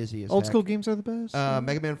been busy as Old heck. school games are the best.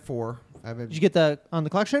 Mega Man 4. I've been Did you get the on the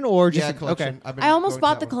collection or just yeah, collection. okay? I've been I almost going to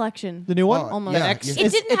bought the that one. collection. The new one, Oh, Almost. yeah, X? yeah. It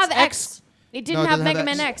It's- didn't it's have X. X. It didn't No, it have doesn't have Mega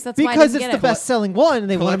Man X. X. That's why I Because didn't it's get the it. best selling one, and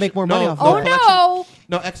they want to make more money Collection- off. no, of no, it. Oh collection.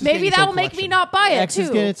 no! No, X is Maybe getting its that'll own make me collection. not buy it X too. is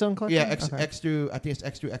getting its own collection. Yeah, X, Okay. X through I think it's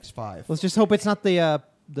X through X5, Let's just hope it's not the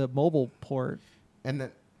mobile port. and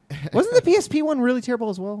then Wasn't the PSP one really terrible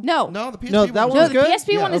as well? No, no, the PSP No, that one one no. was The good?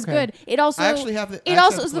 PSP Yeah, one is okay. good. It also I actually have the. it I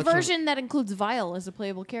also actually is have the collection- version that includes Vile as a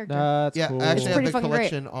playable character. That's Yeah, cool. I actually have pretty the fucking great.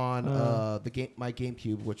 collection on the game, my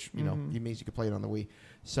GameCube, which you know it means you can play it on the Wii.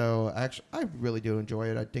 So I really do enjoy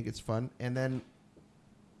it. I think it's fun. And then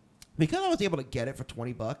because I was able to get it for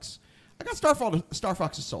 $20, I got Star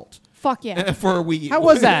Fox Assault Fuck yeah! for a Wii U. How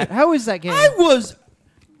was that? How is that game? I was.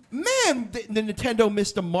 Man, the Nintendo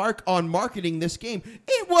missed a mark on marketing this game.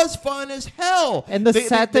 It was fun as hell. and the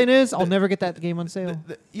sad thing is, I'll never get that game on sale.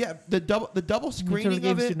 the double screening Nintendo of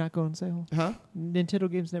games it. do not go on sale. Huh?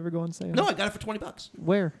 Nintendo games never go on sale. No, I got it for $20.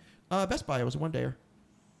 Where? Best Buy. It was a one dayer.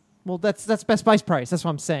 Well, that's Best Buy's price. That's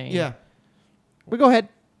what I'm saying. Yeah, We go ahead.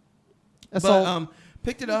 Assault. but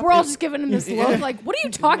picked it up. We're all It- just giving him this yeah. look, like, what are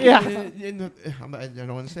you talking Yeah. about? I don't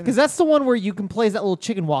understand. Because that's the one where you can play as that little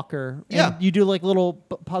chicken walker. And Yeah. you do like little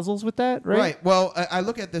puzzles with that, right? Right. Well, I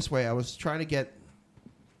look at it this way. I was trying to get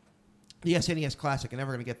the SNES Classic. I'm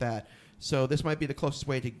never going to get that. So this might be the closest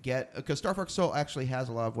way to get, because Star Fox Soul actually has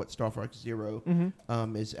a lot of what Star Fox Zero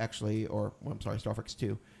is actually, or well, I'm sorry, Star Fox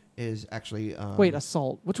 2 is actually. Wait,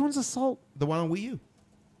 Assault. Which one's Assault? the one on Wii U.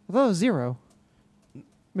 I thought it was Zero.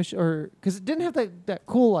 Or because it didn't have that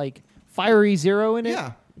cool like fiery Zero in it.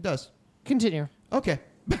 Yeah, it does. Continue. Okay.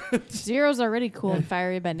 Zero's already cool and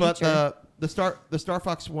fiery by But nature. the Star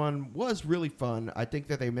Fox one was really fun. I think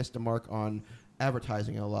that they missed the mark on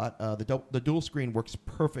advertising it a lot. The dual screen works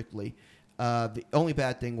perfectly. The only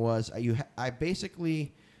bad thing was I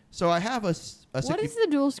basically I have a What is the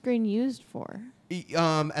dual screen used for?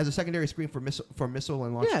 as a secondary screen for missile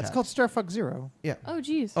and launch Yeah, it's pad. called Star Fox Zero. Yeah. Oh,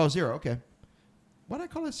 geez. Oh, Zero. Okay. Why did I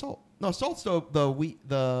call it Assault? No, Assault's the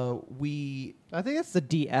Wii. I think that's the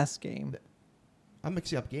DS game. I'm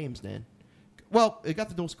mixing up games then. Well, it got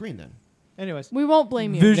the dual screen then. Anyways, We won't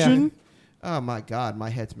blame you. Vision. Oh my God, my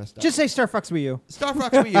head's messed up. Just say Star Fox Wii U. Star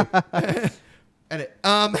Fox Wii U. Edit.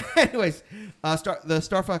 Anyways, the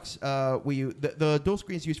Star Fox Wii U. The dual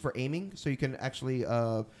screen is used for aiming, so you can actually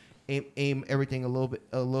aim everything a little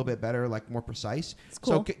bit better, like more precise. It's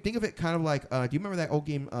cool. So think of it kind of like, do you remember that old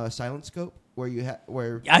game Silent Scope, where you had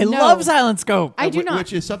where I No. love Silent Scope. I do not.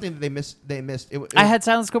 which is something that they missed. I had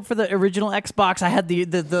Silent Scope for the original Xbox. I had the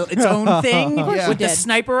its own thing Of course with you the did.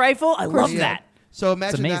 sniper rifle. I love Yeah. that. So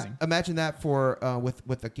imagine amazing. that. Imagine that for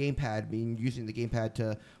with the gamepad, using the gamepad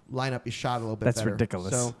to line up your shot a little bit That's better.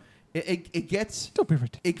 ridiculous. So it gets Don't be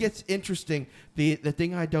ridiculous. it gets interesting. The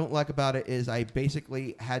thing I don't like about it is I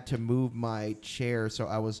basically had to move my chair, so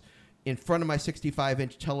I was in front of my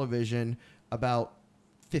 65-inch television about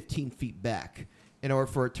 15 feet back in order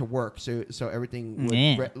for it to work. So everything would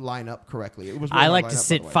Yeah. line up correctly. It was I really like hard to line up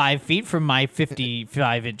sit otherwise. 5 feet from my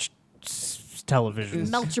 55-inch television.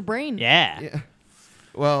 Melt your brain. Yeah. Yeah.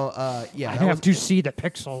 Well, yeah. I that was- have to see the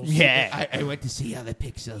pixels. Yeah. I went to see other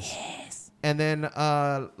pixels. Yes. And then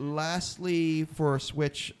lastly for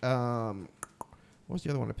Switch, what was the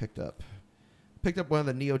other one I picked up? Picked up one of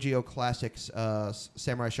the Neo Geo classics,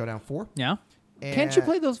 Samurai Showdown 4. Yeah. Can't you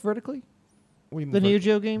play those vertically? What do you mean The ver- Neo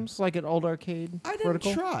Geo games, like an old arcade. I didn't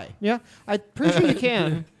vertical? try. Yeah, I'm pretty sure you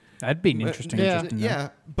can. That'd be an interesting. Yeah. interest to know. Yeah,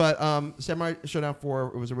 but Samurai Showdown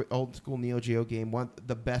 4, it was an old school Neo Geo game, one of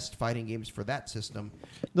the best fighting games for that system.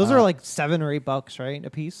 Those are like $7 or $8, right, a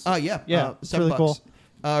piece? Yeah, Yeah, it's $7. really cool.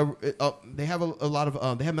 They have a lot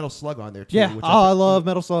of they have Metal Slug on there too. Yeah. which I love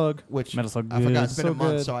Metal Slug. which Metal Slug I forgot. good. It's been So a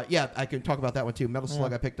month, good. so I can talk about that one too. Metal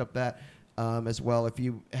Slug, I picked up that as well. If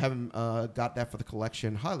you haven't got that for the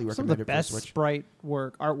collection, highly Some recommend of the it for best Switch. sprite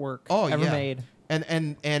artwork Oh, ever yeah. made.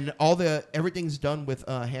 And all everything's done with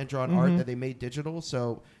hand drawn art that they made digital.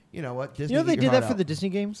 So you know what, Disney. You know they get your did that heart for out. the Disney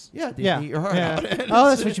games? Yeah, Disney, Yeah. get your heart yeah. out. Oh,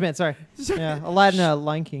 that's what you meant. Sorry. Yeah, Aladdin,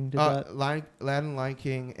 Lion King did that. Aladdin, Lion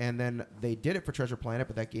King, and then they did it for Treasure Planet,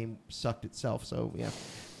 but that game sucked itself. So yeah,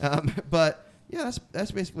 but yeah,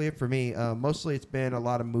 that's basically it for me. Mostly, it's been a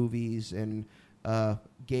lot of movies and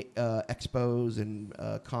expos and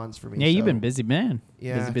cons for me. Yeah, you've so, been busy, man.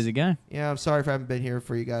 Yeah. Busy guy. Yeah, I'm sorry if I haven't been here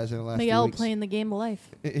for you guys in the last few Miguel weeks. playing the game of life.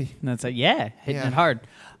 And that's like, hitting Yeah. it hard.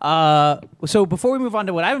 So before we move on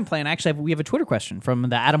to what I've been playing, actually, we have a Twitter question from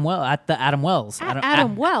the Adam Wells at the Adam Wells. At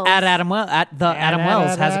Adam Wells? At Adam Wells at the Adam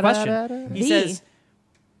Wells has a question. He The. says,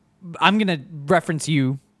 "I'm gonna reference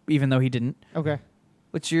you, even though he didn't. Okay.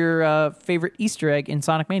 What's your favorite Easter egg in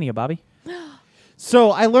Sonic Mania, Bobby?"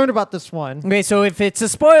 So I learned about this one. Okay, so if it's a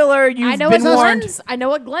spoiler, you've I know been what warned. Glenn's. I know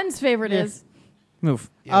what Glenn's favorite Yeah. is. Move.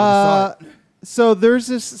 Yeah, we just saw it. So there's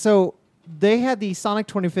this. So they had the Sonic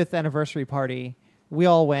 25th anniversary party. We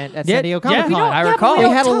all went at Yeah, San Diego yeah. Comic We Con. don't- I but recall. we They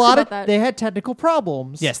don't had a talk lot about of. that. They had technical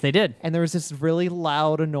problems. Yes, they did. And there was this really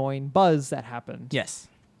loud, annoying buzz that happened. Yes.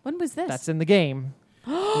 When was this? That's in the game.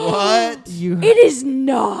 What? You. It is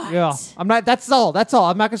not. Yeah. I'm not. That's all. That's all.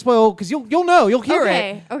 I'm not gonna spoil because you'll know. You'll hear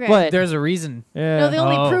Okay, it. okay. But There's a reason. yeah. No, the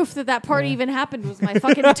only Oh. proof that party even happened was my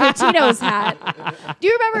fucking Totino's hat. Do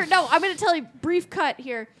you remember? No, I'm going to tell you brief cut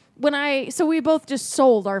here. So we both just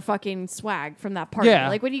sold our fucking swag from that party. yeah.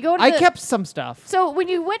 Like when you go to I kept some stuff. So when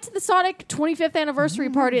you went to the Sonic 25th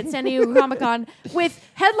anniversary party at San Diego Comic Con with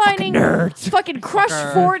headlining fucking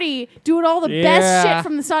Crush 40, doing all the best Yeah. shit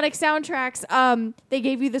from the Sonic soundtracks, they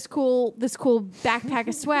gave you this cool backpack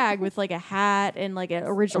of swag with like a hat and like an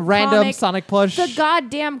A original random comic, Sonic plush. the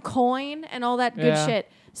goddamn coin and all that good Yeah.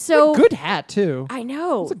 shit. So Good hat too. I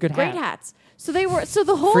know. It's a good Great hat. hats. So they were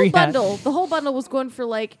the whole Free hat. bundle. The whole bundle was going for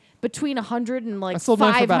like between $100 and like I sold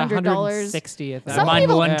mine for about $500. $160. At that Some Mine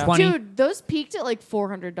people, 120. dude, those peaked at like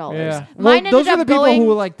 $400. Yeah. Mine Well, those ended are the up people going. who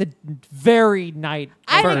were like the very night.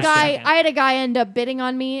 I had a first. guy. I had a guy end up bidding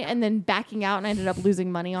on me and then backing out, and I ended up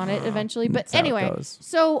losing money on it eventually. But That's how it anyway, goes.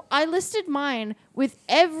 so I listed mine with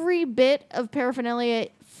every bit of paraphernalia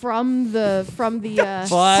from the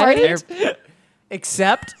party,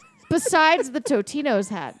 Except besides the Totino's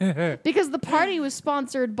hat, because the party was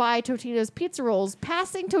sponsored by Totino's Pizza Rolls,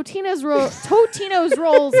 passing Totino's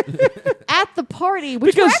rolls at the party,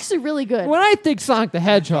 which were Because actually really good. When I think Sonic the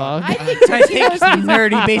Hedgehog, I think I think Totino's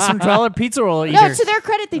nerdy basement dweller pizza roll eater. No, to their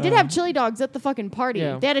credit, they did have chili dogs at the fucking party.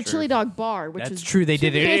 Yeah. They had a chili dog bar, which That's was true. They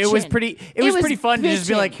did it. It was bitchin'. pretty. It was pretty fun to just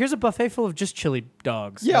be bitchin'. like, "Here's a buffet full of just chili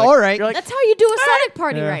dogs." Yeah, Like- all right. You're like, That's how you do a Sonic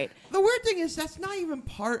party, Yeah. right? The weird thing is that's not even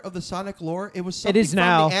part of the Sonic lore. It was It something is from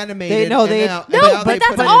now. the animated. No, and they- now, No, and now but they that's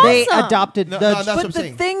put it in- awesome. they adopted No, the. no, that's what but I'm the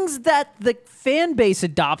saying. things that the fan base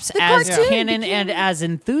adopts The as cartoon canon became- and as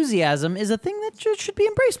enthusiasm is a thing that should be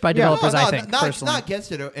embraced by Yeah. developers. No, I think not, personally, not against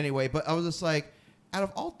it anyway, but I was just like, out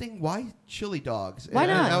of all things, why chili dogs? Why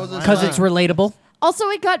And not? I was just because like- it's relatable. Also,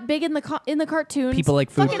 it got big in the cartoons. People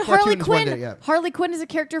like food. Fucking Well, Harley cartoons one Quinn. day, yeah. Harley Quinn is a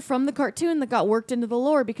character from the cartoon that got worked into the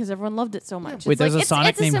lore because everyone loved it so much. Wait, It's there's like- a Sonic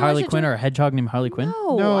it's named similar Harley Quinn situation. or a hedgehog named Harley Quinn?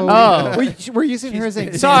 No. Oh. we're using her as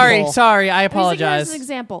an Sorry, example sorry. I I'm using her as apologize. an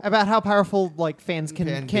example. about how powerful like fans can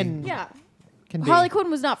Can can be. Yeah. can be. Harley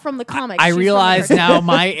Quinn was not from the comics. I She's from the realize cartoon.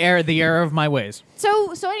 now the error of my ways. So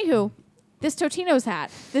anywho, this Totino's hat,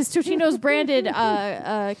 this Totino's branded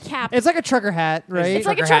cap. It's like a trucker hat, right? It's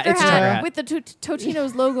like a trucker hat. trucker It's a trucker hat hat. with the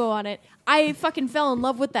Totino's logo on it. I fucking fell in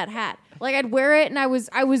love with that hat. Like I'd wear it, and I was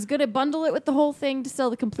gonna bundle it with the whole thing to sell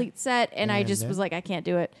the complete set, and I just was like, I can't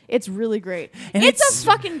do it. It's really great. And It's it's- a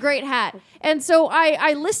fucking great hat. And so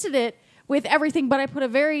I listed it with everything, but I put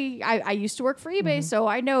I used to work for eBay, so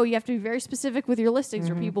I know you have to be very specific with your listings,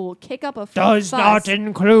 or people will kick up a Does fuss. not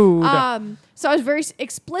include. So I was very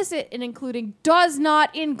explicit in including does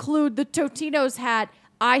not include the Totino's hat.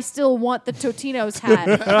 I still want the Totino's hat.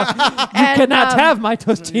 And, Cannot have my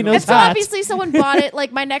Tostino's and so hat. obviously someone bought it.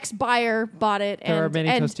 Like my next buyer bought it. There and, are many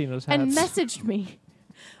and, Tostino's and hats. messaged me.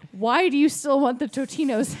 Why do you still want the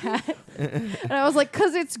Totino's hat? And I was like,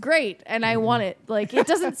 because it's great and I want it. Like it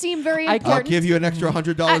doesn't seem very I important. I'll give you an extra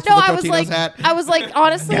 $100 No, for the I was Totino's like, hat. I was like,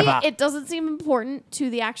 honestly, Never. it doesn't seem important to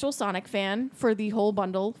the actual Sonic fan for the whole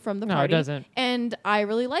bundle from the No, it party. doesn't. And I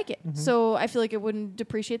really like it, so I feel like it wouldn't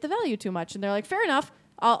depreciate the value too much. And they're like, fair enough,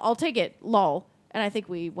 I'll take it, lol. And I think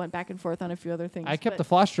we went back and forth on a few other things. I kept the but,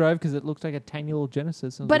 flash drive because it looked like a tiny little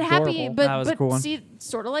Genesis. And it but was happy, adorable. but That was a cool one. see,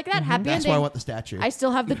 sort of like that happy That's ending. why I want the statue. I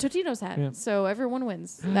still have the Totino's hat, Yeah. so everyone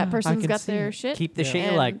wins. That person's can got see their it. shit. Keep the shit you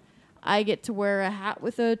and like. I get to wear a hat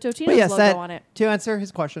with a Totino's But yes, logo that, on it. to answer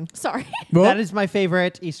his question, Sorry. that is my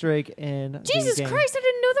favorite Easter egg in the Jesus game. Christ, I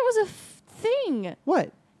didn't know that was a thing.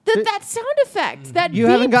 What? That sound effect, that You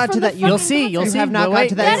haven't beep gotten from to the that- You'll fucking see. You'll concert. see. have not But got wait,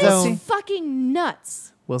 to that That zone. is fucking nuts.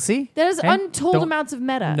 We'll see. That is Hey, untold don't- amounts of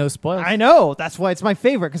meta. No spoilers. I know. That's why it's my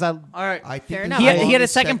favorite because I. All right. I think Fair this enough. is He the had a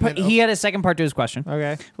longest second. segment He had a second part to his question,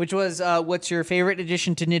 Okay. which was, "What's your favorite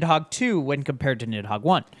addition to Nidhogg 2 when compared to Nidhogg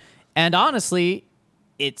 1?" And honestly,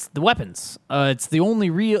 it's the weapons. It's the only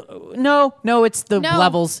real. No, it's the No.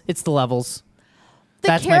 levels. It's the levels. The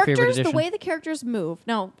That's my favorite characters, the addition. way the characters move.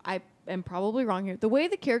 No, I am probably wrong here. The way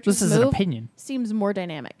the characters This is an move opinion. seems more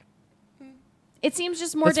dynamic. It seems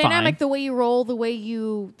just more That's dynamic fine. the way you roll, the way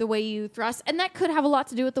you thrust, and that could have a lot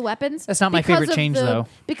to do with the weapons. That's not my because favorite of change, the- though.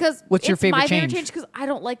 Because What's your it's favorite my change? favorite change because I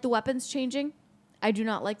don't like the weapons changing. I do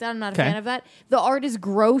not like that. I'm not Okay. a fan of that. The art is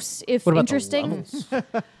gross, if What about interesting. the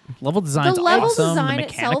levels? Level design's The level awesome. design The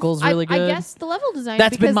itself, mechanical's really I good. guess the level design.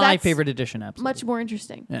 That's been because my that's favorite addition. Absolutely. Much more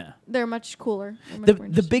interesting. Yeah. They're much cooler. They're much The more the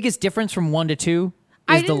interesting. biggest difference from 1 to 2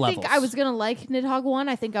 I is the didn't levels. think I was gonna like Nidhogg 1.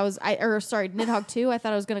 I think I was. Nidhogg 2. I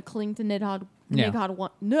thought I was gonna cling to Nidhogg. Yeah. Nidhogg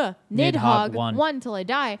 1. Nuh, Nidhogg Nidhogg 1. 1 till I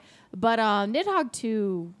die. But Nidhogg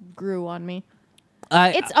 2 grew on me.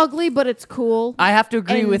 I, It's ugly, but it's cool. I have to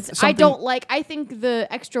agree And with something. I don't like. I think the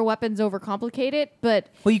extra weapons overcomplicate it, but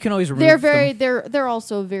Well, you can always remove they're them. very. They're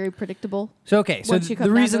also very predictable. So okay, so once you come the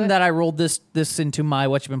down to reason it. that I rolled this into my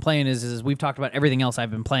what you've been playing is we've talked about everything else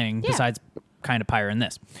I've been playing Yeah. besides kind of Pyre and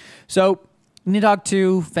this. So Nidhogg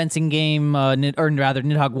 2 fencing game, or rather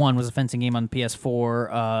Nidhogg 1 was a fencing game on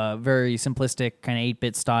PS4, very simplistic kind of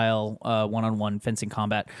 8-bit style one-on-one fencing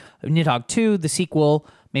combat. Nidhogg 2, the sequel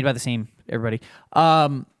made by the same everybody,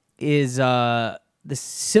 is the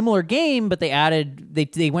similar game, but they added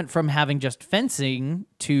they went from having just fencing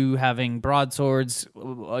to having broadswords,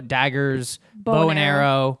 daggers, bow and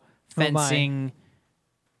arrow, my. fencing.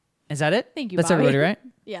 Is that it? Thank you, That's Bobby. everybody, right?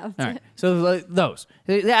 Yeah. All right. So those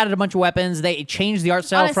they added a bunch of weapons. They changed the art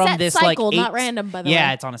style On a from set this cycle, like not random, by the yeah,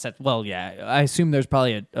 way. it's on a set. Well, yeah, I assume there's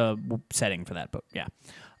probably a setting for that, but yeah.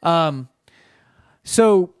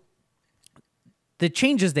 So the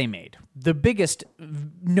changes they made, the biggest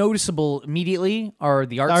noticeable immediately are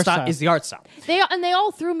the art art style. style. Is the art style. They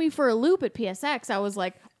all threw me for a loop at PSX. I was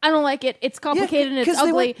like, I don't like it. It's complicated and it's 'cause they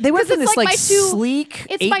ugly. went- they went 'Cause from it's this, like, my two, sleek,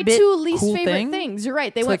 It's my 8-bit two least cool favorite thing. things. You're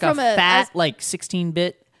right. They It's went like from a fat, a like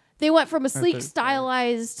 16-bit. they went from a sleek,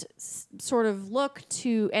 stylized sort of look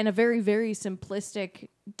to and a very very simplistic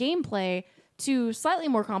gameplay to slightly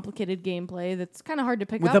more complicated gameplay that's kind of hard to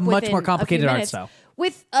pick With up a much within more a few complicated art minutes, style.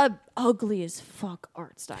 with a ugly as fuck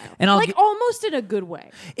art style, And I'll like gi- almost in a good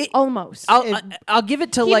way. Almost. I'll give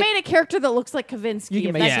it to he like made a character that looks like Kavinsky. You can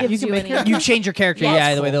if make- that yeah. gives you you, can make any. you change your character. Yes.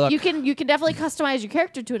 Yeah, the way they look. You can definitely customize your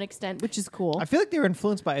character to an extent, which is cool. I feel like they were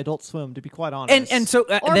influenced by Adult Swim, to be quite honest. And so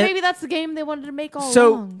Or maybe that's the game they wanted to make all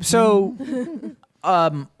so along. so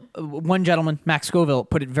one gentleman, Max Scoville,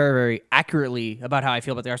 put it very very accurately about how I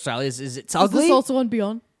feel about the art style. Is it's Is ugly? this also on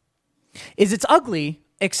Beyond? Is it's ugly,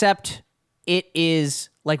 except it is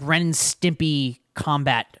like Ren and Stimpy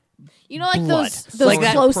combat You know, like blood. those Like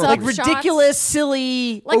that- close-up like shots? ridiculous,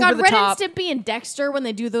 silly, Like over on the Ren top. and Stimpy and Dexter when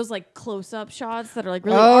they do those like close-up shots that are like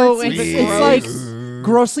really Oh, artsy. it's but like gross.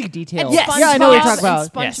 grossly And detailed. Yes. Yeah, I know what you're SpongeBob talking about.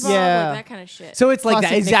 and SpongeBob, Yes. Yeah. like that kind of shit. So it's like that,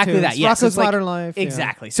 Classic exactly Nicktoons. that. Yes, Rocko's it's like, Modern Life, yeah.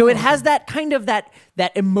 Exactly. So it has that kind of that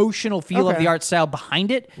emotional feel of Okay. the art style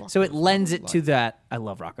behind it. So it lends it to that. I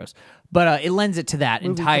love Rocco's, but it lends it to that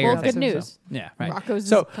entire well, thing. good news. Yeah, right. Rocco's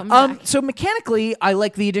so, is coming back. so mechanically, I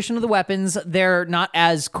like the addition of the weapons. They're not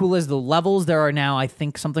as cool as the levels. There are now, I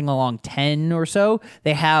think, something along 10 or so.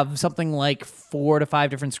 They have something like 4 to 5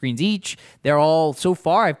 different screens each. They're all, so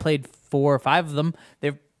far, I've played 4 or 5 of them.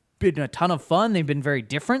 They've been a ton of fun. They've been very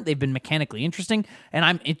different. They've been mechanically interesting, and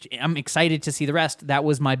I'm excited to see the rest. That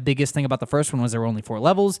was my biggest thing about the first one was there were only 4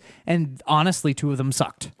 levels, and honestly, 2 of them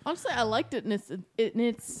sucked. Honestly, I liked it in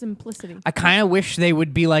its simplicity. I kind of wish they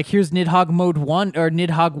would be like, here's Nidhogg mode 1 or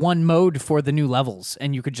Nidhogg 1 mode for the new levels,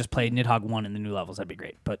 and you could just play Nidhogg 1 in the new levels. That'd be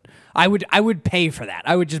great. But I would pay for that.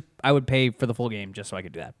 I would pay for the full game just so I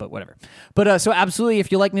could do that. But whatever. But so absolutely,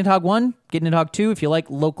 if you like Nidhogg 1, get Nidhogg 2. If you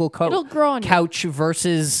like local It'll grow on you. couch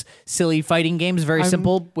versus silly fighting games, very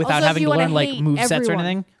simple without Also, if having you to wanna learn like hate move sets or everyone.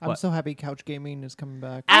 anything. I'm What? so happy couch gaming is coming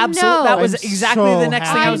back. I Absolutely. know. That was I'm exactly so the next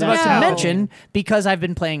thing I happy was about to now. mention because I've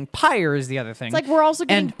been playing Pyre is the other thing. It's like we're also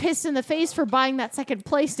getting And- pissed in the face for buying that second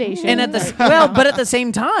PlayStation. And at the but at the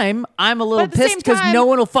same time, I'm a little at the pissed same because time- no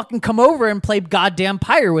one will fucking come over and play goddamn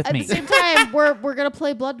Pyre with At me. the same time, we're gonna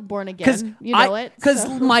play Bloodborne again. You know it. Because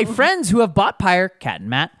so. my friends who have bought Pyre, Cat and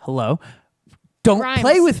Matt, hello, don't Rhymes.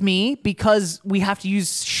 play with me because we have to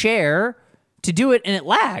use share to do it, and it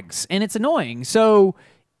lags and it's annoying. So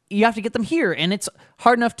you have to get them here, and it's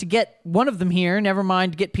hard enough to get one of them here. Never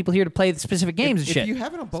mind to get people here to play the specific games and If shit. you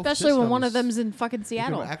have it on both especially when one of systems, them's in fucking you can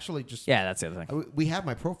Seattle. actually just Yeah, that's the other thing. We have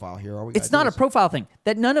my profile here. All we It's gotta not do a profile thing.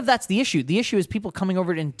 That none of that's the issue. The issue is people coming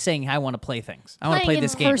over and saying, "I want to play things. I want to Playing play in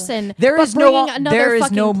this game." person, There but is no bringing another there is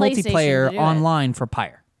fucking no PlayStation to multiplayer do it. online for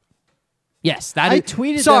Pyre. Yes, that I is-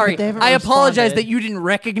 tweeted that, Sorry, but they haven't I apologize responded. that you didn't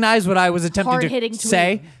recognize what I was attempting Hard-hitting to tweet.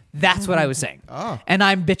 say. That's what I was saying, Oh. and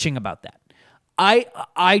I'm bitching about that.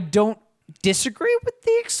 I don't disagree with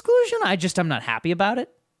the exclusion. I'm not happy about it,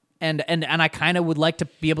 and I kind of would like to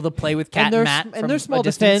be able to play with Cat and, Matt from their small a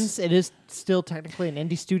distance. defense, it is still technically an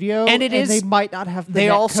indie studio, And it is- They might not have. The They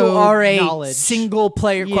also netcode are a knowledge. single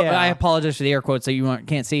player. Yeah. I apologize for the air quotes that you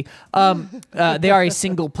can't see. They are a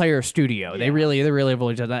single player studio. They really have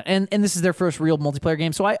only done that, and this is their first real multiplayer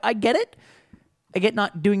game. So I get it. I get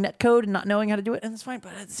not doing netcode and not knowing how to do it, and that's fine.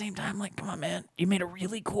 But at the same time, like, come on, man, you made a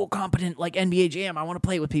really cool, competent like NBA Jam. I want to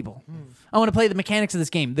play it with people. I want to play the mechanics of this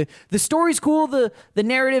game. The story's cool. The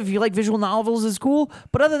narrative, if you like visual novels, is cool.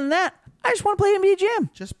 But other than that, I just want to play NBA Jam.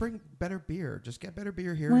 Just bring better beer. Just get better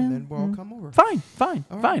beer here, and then we'll all come over.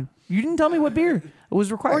 Fine. You didn't tell me what beer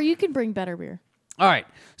was required. Or you can bring better beer. All right,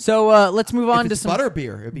 so let's move on If to it's some butter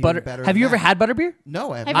beer, it'd be butter. even better. Have than you ever that. had butter beer?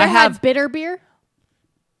 No, I have Have not. you ever have- had bitter beer?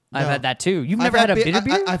 I've No. had that too. You've I've never had a bi- bitter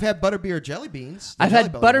beer? I've had butter beer jelly beans. the I've Jelly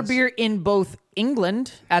had Belly butter ones. beer in both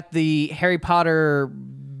England at the Harry Potter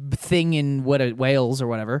thing in Wales or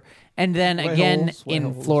whatever, and then again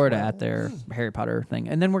in Wales, Florida Wales. at their Harry Potter thing.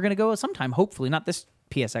 And then we're gonna go sometime, hopefully not this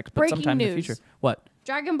PSX, but Breaking sometime in the news. future. What?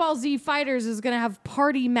 Dragon Ball Z Fighters is going to have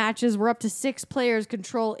party matches where up to 6 players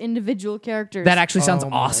control individual characters. That actually sounds Oh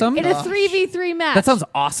my awesome. in a 3v3 match. That sounds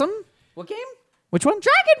awesome. What game? Which one?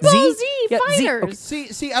 Dragon Ball Z, Yeah, Fighters. okay.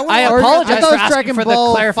 See, I wanna- apologize I thought for it was asking Dragon for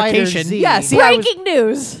Ball the Fighter clarification. Z. Yeah, see, I was Breaking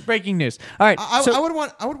news. breaking news. All right, I so would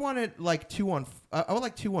want it like 2-on. I would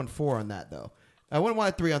like 2-on-4 on that though. I wouldn't want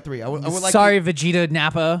it 3-on-3. I would like. sorry, Vegeta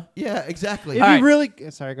Nappa. Yeah, exactly. It'd All be right. really.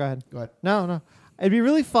 Sorry, go ahead. Go ahead. No. It'd be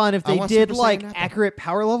really fun if I they want did Super Saiyan like Nappa. accurate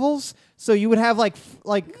power levels. So you would have like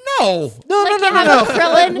No. Like you have no. a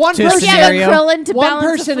Krillin. One To you person, have a scenario. Krillin to one balance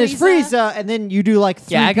person a is Frieza, and then you do like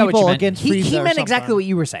 3 Yeah, I got what you people meant. against He Frieza. or meant exactly something. what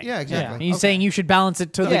you were saying. Yeah, exactly. He's saying you should balance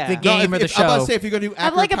it to Yeah. the No, game or the I'm about show. to say if you're gonna do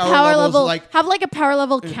Have accurate like a power power levels, level. like Have like a power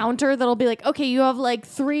level counter that'll be like, okay, you have like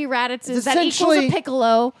 3 Raditzes It's that equals a essentially-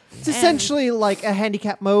 Piccolo. It's essentially like a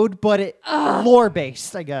handicap mode, but it lore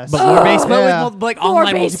based, I guess. But more based, but Yeah. with like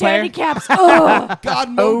online More-based multiplayer. handicaps. Ugh. God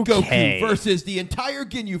Mode Okay. Goku versus the entire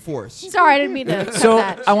Ginyu Force. Sorry, I didn't mean to. cut So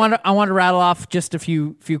that. I want to rattle off just a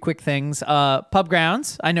few quick things. Pub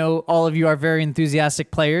Grounds. I know all of you are very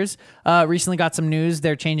enthusiastic players. Recently got some news.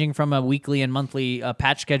 They're changing from a weekly and monthly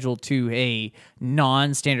patch schedule to a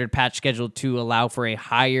non-standard patch schedule to allow for a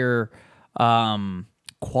higher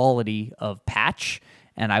quality of patch.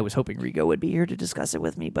 And I was hoping Rigo would be here to discuss it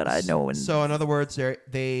with me, but I know. So in other words, they're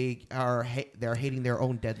hating their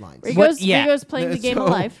own deadlines. Rigo's, yeah. Rigo's playing the game of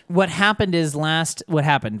So- life. What happened is what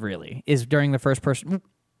happened really is during the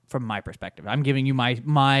from my perspective. I'm giving you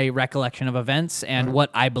my recollection of events and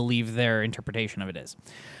what I believe their interpretation of it is.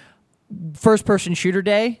 First person shooter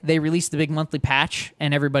day, they released the big monthly patch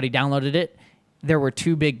and everybody downloaded it. There were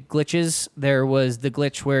two big glitches. There was the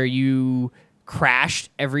glitch where you crashed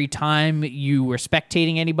every time you were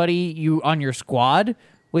spectating anybody you on your squad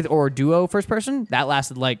with or duo first person. That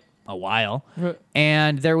lasted like a while.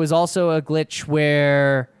 And there was also a glitch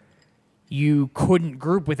where you couldn't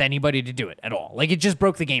group with anybody to do it at all. Like, it just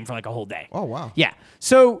broke the game for like a whole day. Oh, wow. Yeah.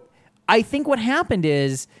 So I think what happened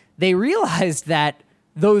is they realized that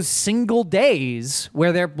those single days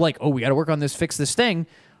where they're like, oh, we got to work on this, fix this thing,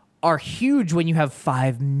 are huge when you have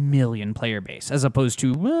 5 million player base as opposed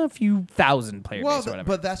to a few thousand player base or whatever.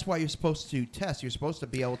 But that's why you're supposed to test. You're supposed to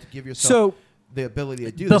be able to give yourself So the ability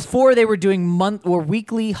to do this. before they were doing month or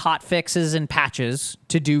weekly hot fixes and patches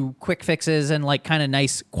to do quick fixes and like kind of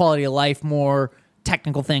nice quality of life, more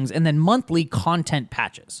technical things, and then monthly content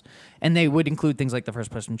patches. And they would include things like the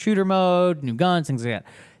first person shooter mode, new guns, things like that.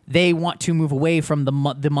 They want to move away from the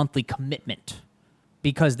monthly commitment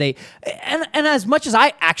because they and as much as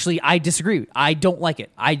I disagree. I don't like it.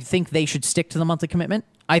 I think they should stick to the monthly commitment.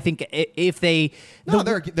 I think if they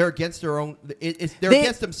they're against their own. They're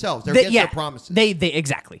against themselves. They're against their promises. They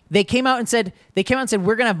exactly. They came out and said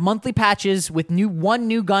we're gonna have monthly patches with one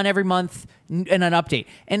new gun every month and an update.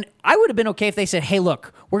 And I would have been okay if they said, hey,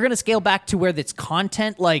 look, we're gonna scale back to where it's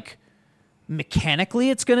content like. Mechanically,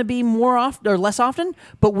 it's going to be more often or less often,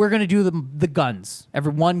 but we're going to do the guns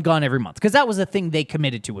one gun every month because that was the thing they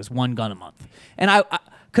committed to was one gun a month. And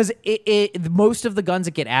because most of the guns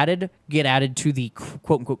that get added to the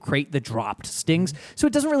quote unquote crate, the dropped stings, so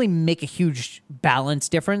it doesn't really make a huge balance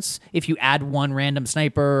difference if you add one random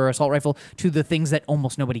sniper or assault rifle to the things that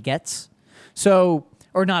almost nobody gets. So,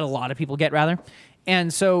 or not a lot of people get rather.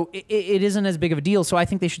 And so it isn't as big of a deal. So I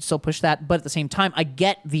think they should still push that. But at the same time, I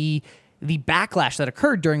get the backlash that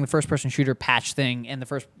occurred during the first-person shooter patch thing and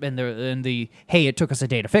the hey, it took us a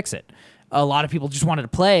day to fix it. A lot of people just wanted to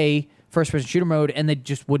play first-person shooter mode, and they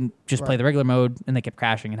just wouldn't just play the regular mode, and they kept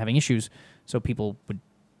crashing and having issues, so people would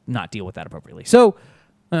not deal with that appropriately. So,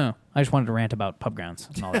 I just wanted to rant about pub grounds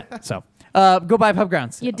and all that. So, go buy pub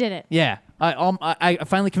grounds. You did it. Yeah, I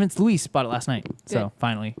finally convinced Luis bought it last night. So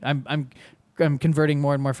finally, I'm converting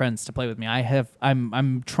more and more friends to play with me.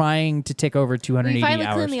 I'm trying to take over 280 We finally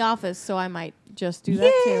hours. cleaned the office, so I might just do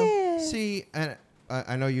that too. See, and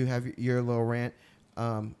I know you have your little rant.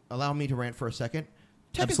 Allow me to rant for a second.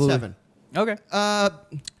 Tekken Absolutely. 7. Okay.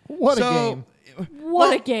 What a game.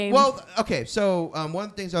 What a game. Well, okay. So one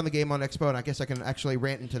of the things on the Game on Expo, and I guess I can actually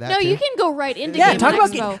rant into that. No, too. you can go right into Yeah, Game talk on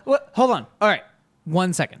about Expo. game. Hold on. All right,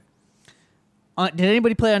 1 second. Did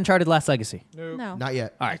anybody play Uncharted Last Legacy? No. Not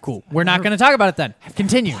yet. All right, cool. We're not going to talk about it then.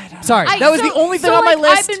 Continue. Sorry, I- that was so- the only thing so, on my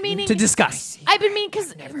like, list I've been meaning- to discuss. I've been meaning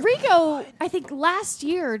because Rico, I think last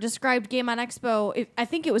year described Game on Expo. I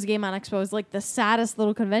think it was Game on Expo as like the saddest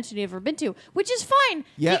little convention you've ever been to, which is fine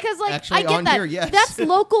Yeah, because like actually I get on that. here, yes. That's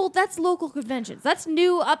local. That's local conventions. That's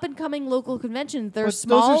new up and coming local conventions. They're But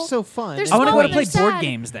small. those are so fun. They're I wanna small go to and play they're board sad,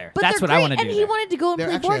 games there. but That's they're what I great, wanna do And he there. wanted to go and They're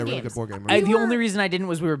play actually board a really games. good board game. The only reason I didn't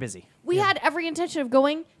was we were busy. We had every intention of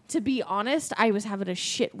going. To be honest, I was having a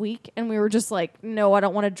shit week, and we were just like, no, I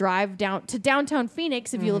don't want to drive down to downtown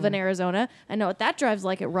Phoenix if you live in Arizona. I know what that drive's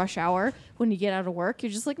like at rush hour when you get out of work.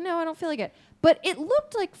 You're just like, no, I don't feel like it. But it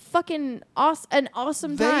looked like fucking an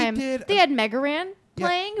awesome They time. did They had Megaran Yeah,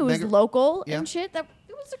 playing, who was Mega- local yeah. and shit. That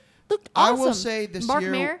it was looked awesome. I will say this Mark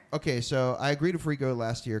year. Mayer. Okay, so I agreed with Rico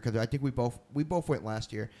last year because I think we both went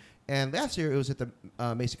last year, and last year it was at the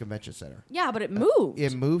Mesa Convention Center. Yeah, but it moved.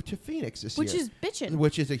 It moved to Phoenix this Which year, is bitchin'.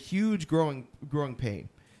 which is a huge growing pain.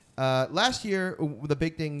 Last year, the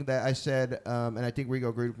big thing that I said, and I think Rico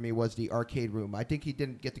agreed with me, was the arcade room. I think he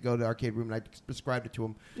didn't get to go to the arcade room, and I described it to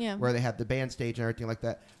him, Yeah. where they had the band stage and everything like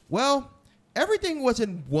that. Well, everything was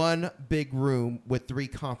in one big room with 3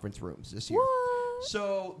 conference rooms this year. What?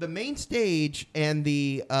 So the main stage and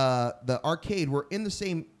the arcade were in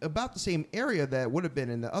about the same area that would have been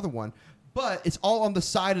in the other one, but it's all on the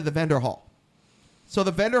side of the vendor hall. So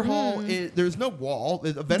the vendor hall there's no wall.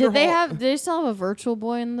 The vendor Did they hall, have? Did they still have a virtual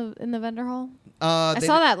boy in the vendor hall? I they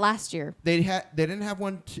saw di- that last year. They didn't have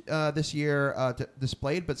one this year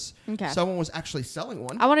displayed, but Okay. someone was actually selling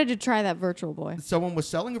one. I wanted to try that virtual boy. Someone was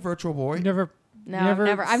selling a virtual boy. You never. No,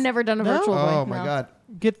 you I've never done a No? virtual boy. Oh my no. god!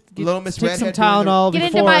 Get Little Miss take some Redhead doing the- Tylenol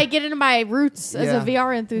Get before. into my roots as a Yeah.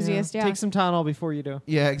 VR enthusiast. Yeah, Take some Tylenol before you do.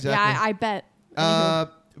 Yeah, exactly. yeah, I bet. Anywho.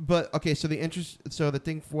 But okay, so the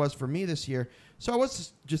thing was for me this year. So I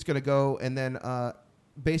was just gonna go, and then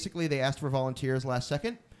basically they asked for volunteers last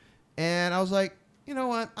second, and I was like, you know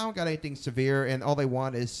what, I don't got anything severe, and all they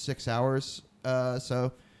want is 6 hours.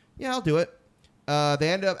 So yeah, I'll do it. They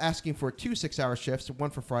ended up asking for 2 6-hour shifts, one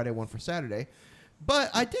for Friday, one for Saturday.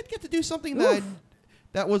 But I did get to do something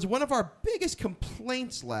that was one of our biggest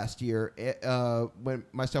complaints last year when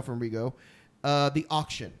myself and Rigo, the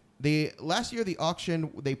auction. Last year, the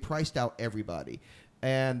auction, they priced out everybody.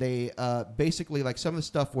 And they basically, like, some of the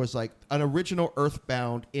stuff was like an original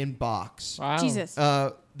Earthbound in box. Wow. Jesus.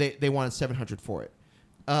 They wanted $700 for it.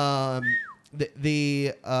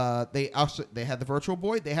 They had the Virtual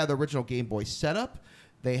Boy. They had the original Game Boy setup.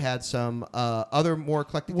 They had some other more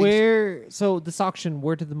eclectic things. So this auction,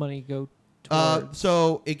 where did the money go towards?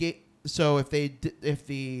 So if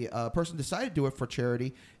the person decided to do it for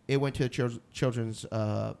charity, it went to the Children's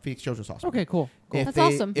Phoenix Children's Hospital. Okay, cool. That's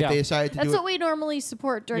awesome. If Yeah. they decided to That's do what we normally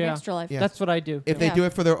support during Yeah. Extra Life. Yeah. That's what I do. if they Yeah. do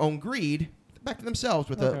it for their own greed, back to themselves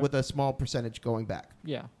with Okay. a small percentage going back.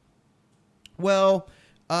 Yeah. Well,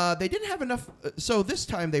 they didn't have enough. So this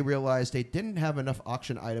time they realized they didn't have enough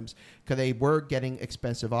auction items because they were getting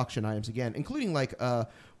expensive auction items again, including like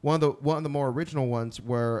one of the more original ones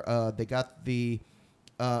where they got an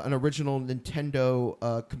original Nintendo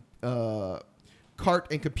cart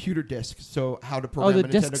and computer disc. So how to program The a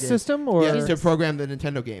Nintendo disc game. system, or Yeah, to program the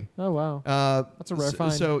Nintendo game. oh wow, that's a rare so,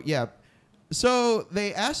 find. So yeah, so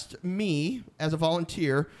they asked me as a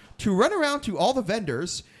volunteer to run around to all the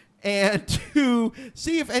vendors and to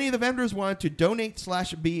see if any of the vendors wanted to donate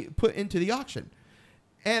 / be put into the auction.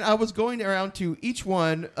 And I was going around to each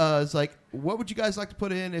one. It's like, what would you guys like to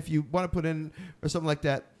put in if you want to put in or something like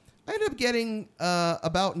that. I ended up getting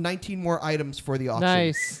about 19 more items for the auction.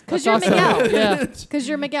 Nice. Because That's you're awesome. Miguel. Yeah. Because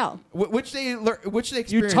you're Miguel. Which they You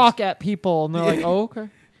experienced. talk at people and they're like, oh, okay.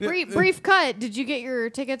 Brief cut. Did you get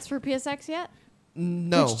your tickets for PSX yet?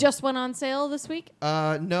 No. Which just went on sale this week?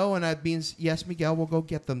 No, and that means yes, Miguel will go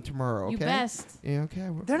get them tomorrow. Okay. You best. Yeah. Okay.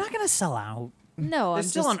 They're not going to sell out. No, They're I'm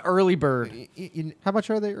still just... on early bird. How much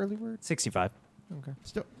are they early birds? 65. Okay.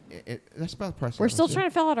 Still, that's about the price. We're still trying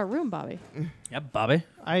to fill out our room, Bobby. Yep, Bobby.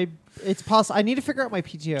 It's possible. I need to figure out my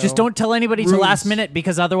PTO. Just don't tell anybody till last Rooms. minute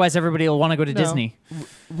because otherwise everybody will want to go to No. Disney.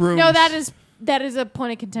 Rooms. No, that is a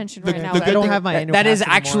point of contention right now. the I good don't thing- have my annual That is pass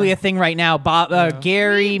actually anymore. a thing right now.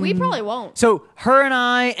 Gary. we probably won't. So her and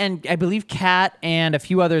I and I believe Kat and a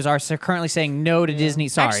few others are currently saying no to Disney.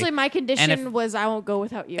 Sorry. Actually, my condition And if- was I won't go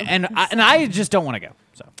without you. and I just don't want to go.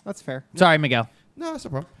 So That's fair. sorry, Miguel. No, that's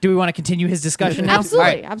no problem. Do we want to continue his discussion now? Absolutely,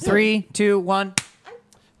 All right, absolutely. 3, 2, 1.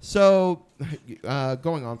 So,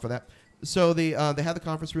 going on for that. So they had the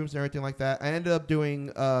conference rooms and everything like that. I ended up doing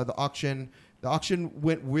the auction. The auction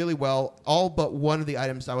went really well. All but one of the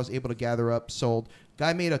items I was able to gather up sold.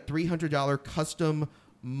 Guy made a $300 custom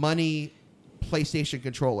money PlayStation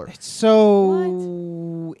controller.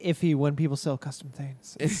 So iffy when people sell custom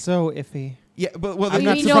things. It's so iffy. Yeah, but well, I'm you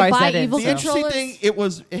not mean surprised don't buy that is, evil the so. interesting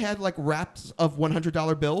controllers? thing, it had like wraps of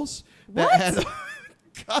 $100 bills that What? had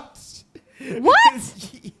cuts.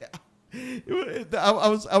 What? Yeah. I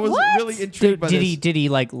was What? really intrigued by this. Did he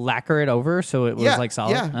like lacquer it over so it was like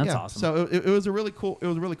solid? Yeah, That's yeah. awesome. So it was a really cool. It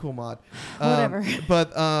was a really cool mod. Whatever.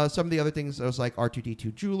 But some of the other things, it was like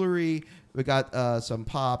R2D2 jewelry. We got some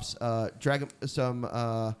pops,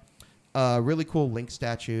 really cool Link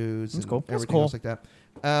statues. That's and cool. That's Everything cool. else like that.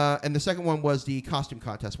 And the second one was the costume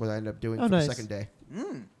contest, where I ended up doing Oh, for nice. the second day.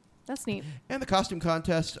 That's neat. And the costume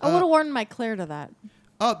contest. I would have worn my Claire to that.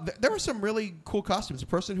 There were some really cool costumes. The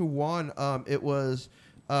person who won, it was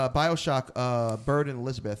Bioshock Bird and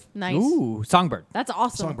Elizabeth. Nice. Ooh, Songbird. That's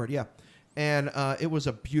awesome. Songbird, yeah. And it was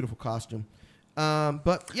a beautiful costume.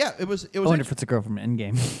 But yeah, it was. I wonder if it's a girl from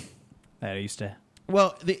Endgame that I used to.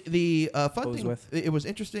 Well, the fun Pose thing, with. it was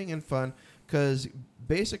interesting and fun because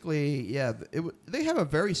basically, yeah, they have a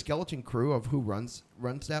very skeleton crew of who runs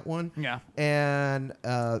that one. Yeah. And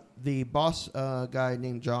the boss guy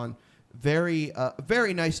named John, very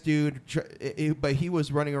nice dude, but he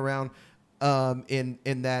was running around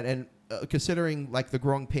in that, and considering like the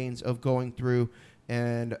growing pains of going through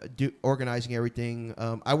and organizing everything,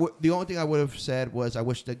 the only thing I would have said was I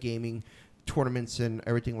wish the gaming tournaments and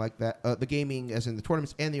everything like that, the gaming as in the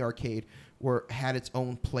tournaments and the arcade had its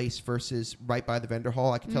own place versus right by the vendor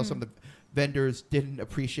hall. I could tell some of the vendors didn't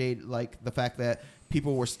appreciate like the fact that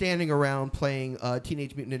people were standing around playing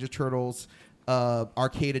Teenage Mutant Ninja Turtles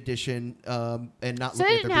arcade edition and not So looking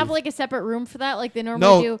they at didn't their have booth. like a separate room for that, like they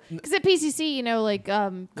normally do. Because at PCC, you know, like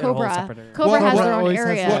whole Cobra, separate area. Cobra Well, has well, their own always has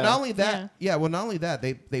area. that. Well, not only that,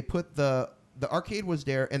 they put the arcade was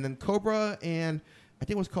there, and then Cobra and I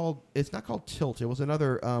think it's not called Tilt. It was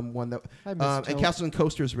another one that I miss and Tilt. Castles and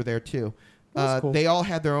Coasters were there too. That's cool. They all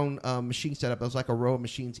had their own machine setup. It was like a row of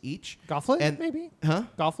machines each. Golflin, And- maybe? Huh?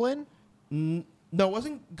 Golflin? No, it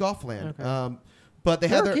wasn't Golfland. Okay. But they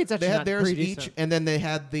Their had arcade's actually they had not theirs pretty each, decent. and then they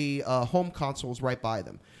had the home consoles right by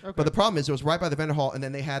them. Okay. But the problem is, it was right by the vendor hall, and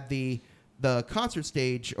then they had the concert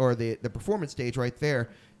stage or the performance stage right there,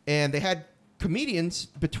 and they had comedians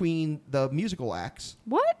between the musical acts.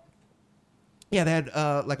 What? Yeah, they had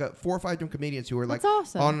like 4 or 5 different comedians who were like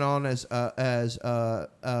That's awesome. on and on as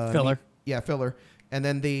Filler. filler, and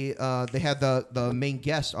then they had the main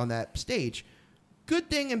guest on that stage. Good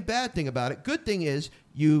thing and bad thing about it. Good thing is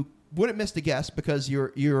you wouldn't miss the guest because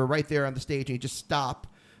you're right there on the stage and you just stop.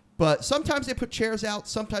 But sometimes they put chairs out,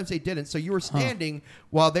 sometimes they didn't. So you were standing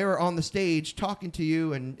while they were on the stage talking to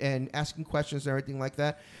you and asking questions and everything like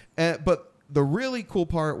that. But the really cool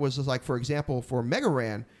part was like, for example, for Mega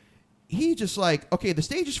Ran, he just like, okay, the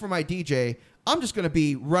stage is for my DJ. I'm just going to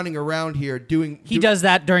be running around here doing... He does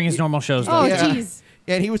that during his normal shows, though. Oh, Yeah. jeez.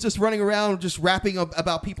 And he was just running around just rapping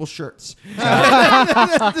about people's shirts.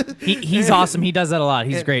 He's awesome. He does that a lot.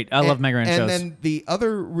 He's great. I love Mega Ran shows. And then the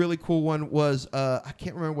other really cool one was, I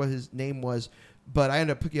can't remember what his name was, but I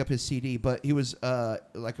ended up picking up his CD. But he was,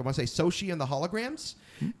 like I want to say, Soshi and the Holograms.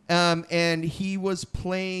 And he was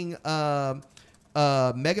playing Mega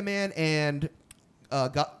Man and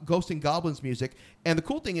Ghost and Goblins music. And the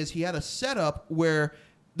cool thing is he had a setup where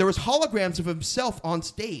there was holograms of himself on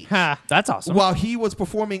stage That's awesome. while he was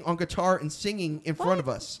performing on guitar and singing in front of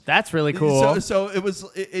us. That's really cool. So it was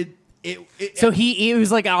So he was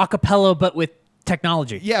like a cappella, but with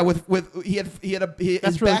technology. yeah, with his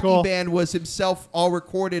That's really backing cool. band was himself all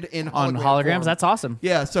recorded in On hologram holograms. form. That's awesome.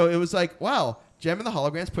 Yeah, so it was like, wow, Gem and the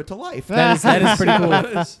Holograms put to life. That is pretty cool.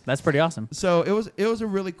 That's pretty awesome. So it was a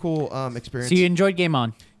really cool experience. So you enjoyed Game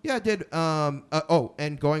On. Yeah, I did.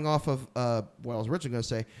 And going off of what I was originally going to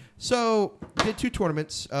say. So did 2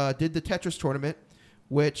 tournaments. Did the Tetris tournament,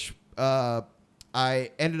 which I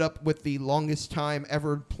ended up with the longest time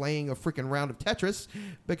ever playing a freaking round of Tetris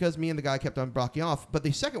because me and the guy kept on blocking off. But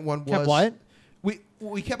the second one was Kept what?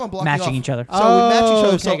 We kept on blocking Matching off. each other. So we match each other.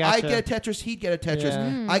 okay, So I gotcha. get a Tetris, he'd get a Tetris.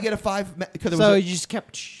 Yeah. I get a 5 because So you just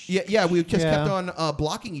kept. yeah, we just Yeah. kept on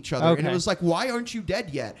blocking each other, and it Okay. was like, "Why aren't you dead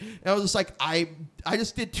yet?" And I was just like, "I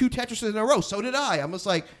just did 2 Tetrises in a row. So did I." I was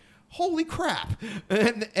like, "Holy crap!"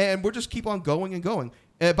 And we're just keep on going and going.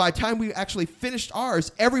 By the time we actually finished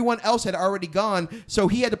ours, everyone else had already gone, so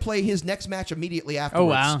he had to play his next match immediately afterwards.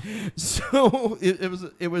 wow. So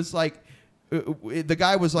it was like. The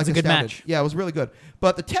guy was like It was a good astounded. match. Yeah, it was really good.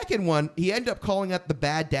 But the Tekken one, he ended up calling it the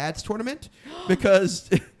Bad Dads tournament because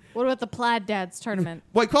What about the Plaid Dads tournament?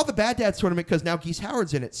 well, he called it the Bad Dads tournament because now Geese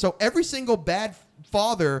Howard's in it. So every single bad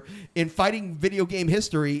father in fighting video game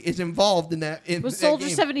history is involved in that. In Was that Soldier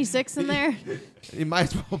game. 76 in there? It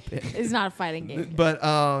might as well be. It's not a fighting game.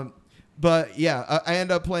 But yeah, I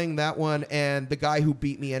ended up playing that one, and the guy who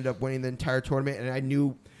beat me ended up winning the entire tournament. And I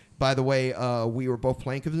knew, by the way, we were both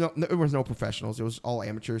playing because there was no professionals; it was all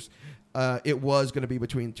amateurs. It was going to be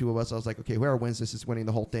between the 2 of us. I was like, okay, whoever wins this is winning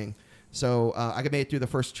the whole thing. So I made it through the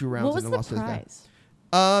first 2 rounds What was and the then lost to this guy.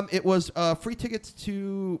 prize? It was free tickets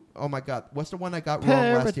to. Oh my God, what's the one I got wrong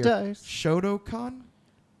last year? Paradise. Shotokan.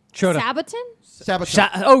 Showed up. Sabaton?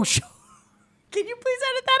 Sabotage. Can you please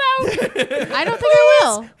edit that out? I don't think I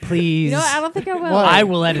will. Please. You know what? I don't think I will. Why? I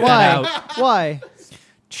will edit Why? that out. Why?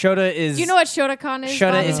 Shota is. Do you know what Shotokan is?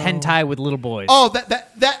 Shota Bob? is hentai with little boys. Oh, that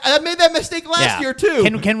I made that mistake last Yeah. year too.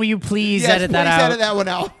 Can you please yes, edit that please out? edit that one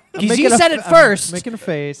out. Because you said it first, Making a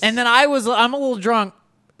face. and then I'm a little drunk.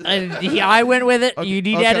 I went with it. Okay, You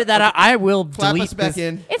need to okay, edit that okay. out. I will Clap delete us back this.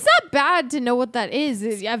 in. It's not bad to know what that is.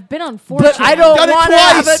 I've been on 4chan. But I don't Done it want to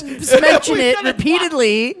have twice. it mention We've it done it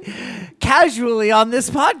repeatedly, casually on this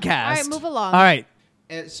podcast. All right, move along. All right.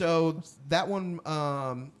 And so that one,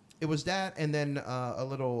 it was that, and then a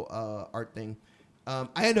little art thing. I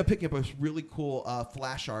ended up picking up a really cool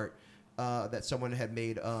flash art that someone had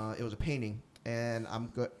made. It was a painting, and I'm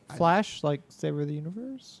good. Flash, like Saber of the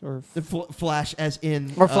Universe, or The Flash, as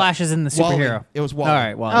in Or Flash is in the Wally. superhero. It was All Wally.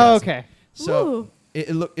 right. Well. oh, yes. okay. So Ooh.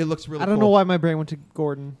 it looks really. I don't cool. know why my brain went to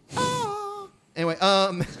Gordon. Anyway,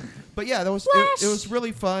 but yeah, that was it was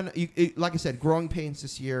really fun. Like I said, growing pains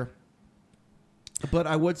this year. But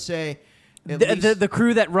I would say, at least, The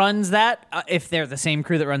crew that runs that, if they're the same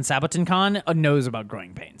crew that runs Sabaton Con, knows about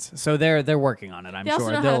growing pains. So they're working on it. I'm They sure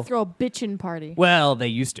also know how they'll. to throw a bitchin' party. Well, they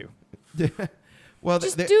used to. well,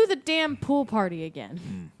 Just they- do the damn pool party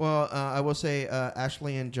again. well, I will say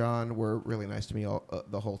Ashley and John were really nice to me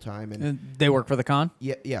the whole time, and They work for the con.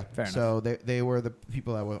 yeah. Fair So they were the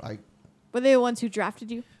people that I. Were they the ones who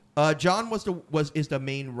drafted you? John is the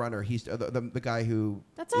main runner. He's the guy who.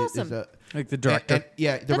 That's is awesome. the, Like the director.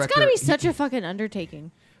 yeah, That's director. gotta be such a fucking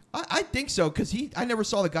undertaking. I think so because I never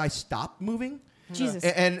saw the guy stop moving. Jesus.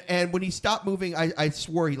 And when he stopped moving, I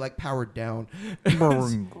swore he like powered down.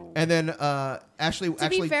 And then Ashley To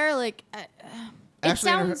be fair, like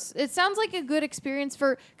Ashley and her- it sounds like a good experience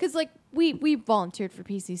for because like we volunteered for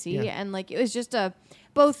PCC Yeah. and like it was just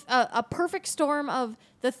both a perfect storm of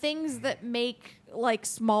the things that make like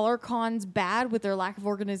smaller cons bad with their lack of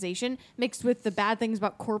organization mixed with the bad things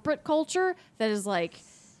about corporate culture that is like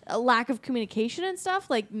a lack of communication and stuff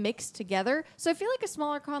like mixed together. So I feel like a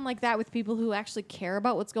smaller con like that with people who actually care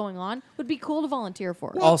about what's going on would be cool to volunteer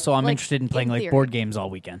for. Also, I'm Like, interested in playing like theory. board games all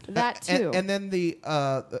weekend. That too. And then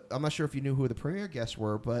I'm not sure if you knew who the premiere guests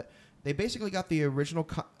were, but they basically got the original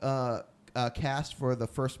cast for the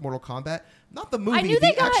first Mortal Kombat, not the movie, I knew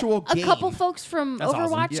they the got actual a game. couple folks from That's awesome.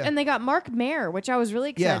 Overwatch, Yeah. and they got Mark Mayer, which I was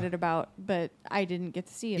really Yeah. excited about, but I didn't get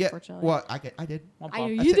to see, Yeah, unfortunately. well, I did. I know I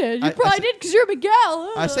you sent- did. You I probably sent- did because you're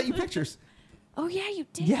Miguel. I sent you pictures. Oh yeah, you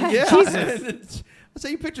did. Yeah. Yeah, Jesus. I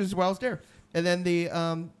sent you pictures while I was there. And then the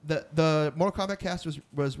Mortal Kombat cast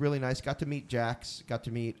was really nice. Got to meet Jax. Got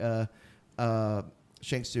to meet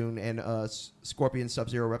Shang Tsung and Scorpion,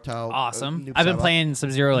 Sub-Zero, Reptile. Awesome. Noob I've been Saibot. playing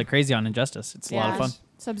Sub-Zero like crazy on Injustice. It's a lot of fun.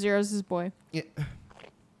 Sub-Zero's his boy. Yeah.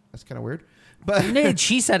 That's kind of weird, but No,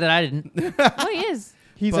 she said it. I didn't. Oh, he is.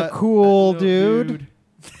 He's but- a cool no, dude.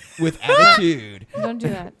 with attitude. Don't do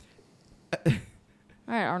that. All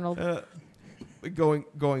right, Arnold.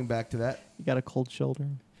 Going back to that. You got a cold shoulder.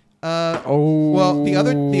 Well, the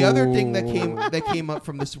other thing that came up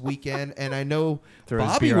from this weekend, and I know Throw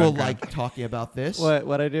his Bobby beer on will ground. like talking about this.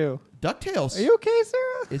 What I do? DuckTales Are you okay,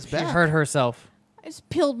 Sarah? is She back. hurt herself. I just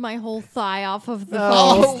peeled my whole thigh off of the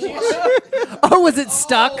Oh. phone. Oh, was it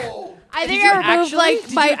stuck? I think Did you I removed actually? like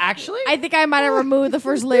Did my. you actually? I think I might have removed the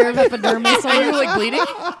first layer of epidermis. Are you like bleeding?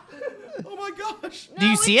 Oh my gosh! Do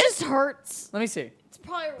you see it? Just hurts. Let me see. It's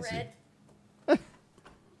probably red.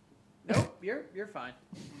 Nope, you're fine.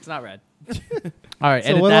 It's not red. All right, So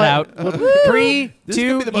edit what that do I- out. 3, This is 2.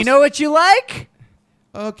 gonna be the You most- know what you like?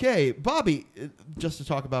 Okay, Bobby, just to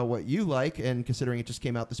talk about what you like, and considering it just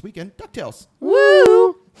came out this weekend, DuckTales.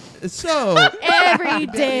 Woo! So, Every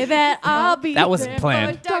day that I'll be That wasn't there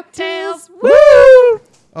planned. for DuckTales. Woo!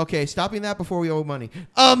 okay, stopping that before we owe money.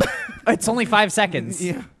 It's only 5 seconds.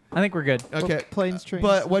 Yeah. I think we're good. Okay. Planes, trains.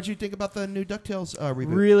 But what'd you think about the new DuckTales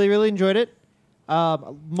reboot? Really, really enjoyed it.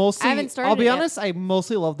 Mostly, I haven't started I'll be it yet. honest. I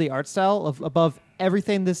mostly love the art style of above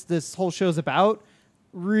everything this whole show's about.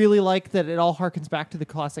 Really like that it all harkens back to the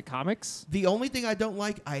classic comics. The only thing I don't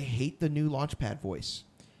like, I hate the new Launchpad voice.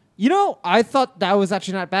 You know, I thought that was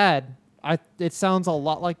actually not bad. It sounds a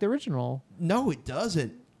lot like the original. No, it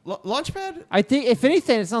doesn't. Launchpad? I think, if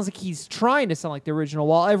anything, it sounds like he's trying to sound like the original,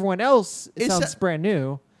 while everyone else it It's sounds a- brand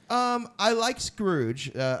new. I like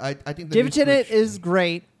Scrooge. I think the David new Tennant Scrooge- is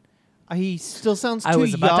great. He still sounds I too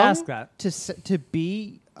was about young to ask that. to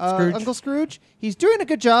be Scrooge. Uncle Scrooge. He's doing a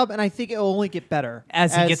good job, and I think it'll only get better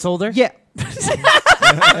As he gets older? Yeah,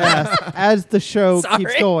 yes, as the show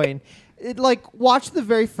keeps Sorry. going. Watch the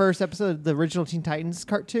very first episode of the original Teen Titans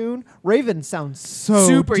cartoon. Raven sounds so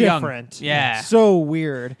Super young. different. Yeah. so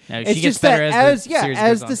weird. Yeah, she it's gets just better that as the series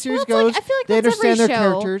as goes the on. series Well, it's goes, like, I feel like they that's understand every their show.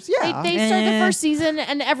 characters. Yeah, They start the Eh. first season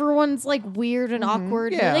and everyone's like weird and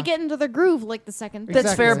awkward. yeah. And they get into the groove like the second. That's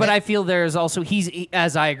Exactly. fair, but I feel there's also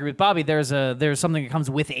as I agree with Bobby. There's something that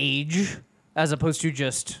comes with age, as opposed to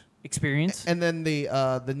just experience. And then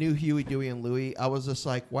the new Huey, Dewey, and Louie, I was just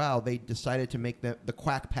like, wow, they decided to make the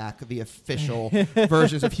Quack Pack the official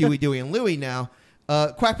versions of Huey, Dewey, and Louie now.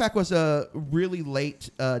 Quack Pack was a really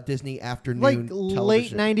late Disney afternoon like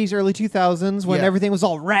television. late '90s, early 2000s, when Yeah. everything was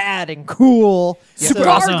all rad and cool. Super So-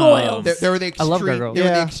 awesome. Gargoyles. They were the extreme. I love Gargoyles. They were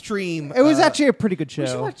the Yeah. extreme. It was actually a pretty good We should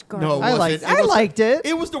show. watch no, Gargoyles. it I wasn't. liked. It I was- liked it.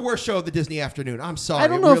 It was the worst show of the Disney afternoon. I'm sorry. I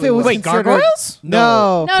don't know if it was Wait, considered- Gargoyles? No,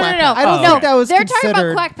 No, no, Quack no. Pack. I don't Oh, think okay. that was They're talking about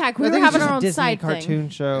considered. Quack Pack. We I were think it was having just our a own Disney side cartoon thing.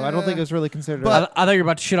 show. I don't think it was really considered. But- I thought you were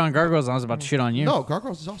about to shit on Gargoyles, and I was about to shit on you. No,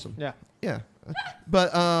 Gargoyles is awesome. yeah. Yeah,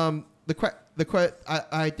 but the quack.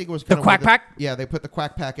 I think it was kind of Quack weird that- Pack? Yeah, they put the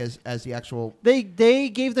Quack Pack as the actual. They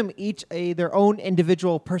gave them each their own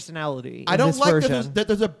individual personality. I in don't this like version. that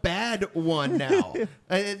there's a bad one now.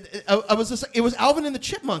 I was just. It was Alvin and the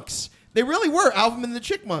Chipmunks. They really were Alvin and the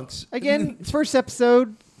Chipmunks. Again, first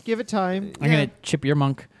episode. Give it time. I'm gonna chip your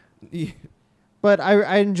monk. But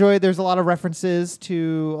I enjoy. There's a lot of references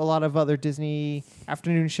to a lot of other Disney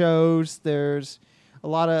afternoon shows. There's a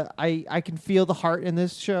lot of I can feel the heart in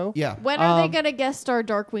this show. Yeah. When are they gonna guest star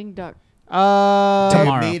Darkwing Duck? They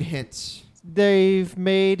Tomorrow. made hints. They've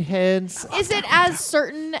made hints. Is it as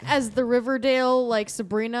certain as the Riverdale like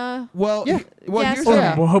Sabrina? Well, Yeah. Well, Yes. here's Oh, the-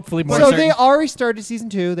 yeah. Well, hopefully more So certain. they already started season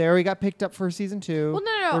 2. They already got picked up for season 2. Well,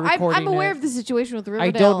 They're no. I'm recording aware it. of the situation with I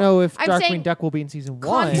Riverdale. don't know if I'm Darkwing saying Duck will be in season 1.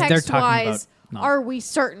 They're talking context-wise, Are we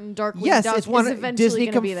certain Darkwing Yes, Duck it's one is eventually Disney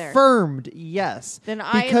going to be there? confirmed. Yes, Then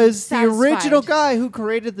I am because the original satisfied. guy who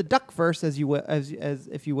created the Duckverse, as you will, as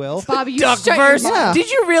if you will, Bobby, you shut your Duckverse. mouth. Yeah. Did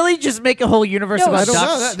you really just make a whole universe No, about I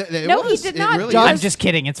don't ducks? No, he did not. Really Duck- I'm is. just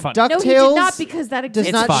kidding. It's fun. No, he did DuckTales not because that does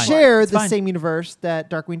exists. not fine. share It's the fine. same universe that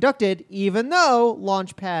Darkwing Duck did, even though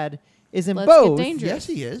Launchpad is in Let's get both. dangerous. Yes,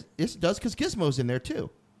 he is. Yes, it does because Gizmo's in there too.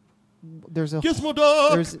 There's a Gizmo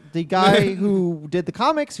Duck. there's the guy who did the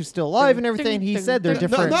comics, who's still alive and everything. He said they're No,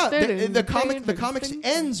 different. no, the comics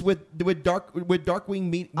ends with Darkwing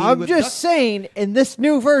meeting I'm with just Duck. saying, in this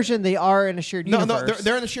new version, they are in a shared No, universe.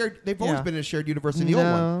 they're in a shared. They've always Yeah. been in a shared universe in the old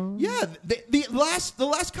one. No. Yeah, the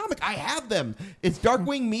last comic I have them. It's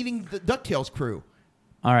Darkwing meeting the DuckTales crew.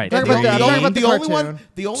 All right. Talk The about only, the- the talk only- about the the only cartoon. one,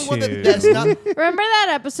 the only one Two. that's not. Remember that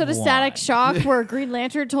episode of Static One. Shock where Green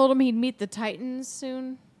Lantern told him he'd meet the Titans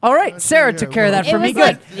soon? All right. Sarah took care of that for me.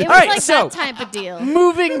 Good. It All was right. like So that type of deal.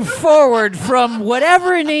 moving forward from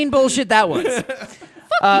whatever inane bullshit that was.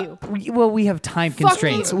 Fuck you. We have time Fuck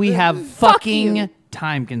constraints. you. We have Fuck fucking you.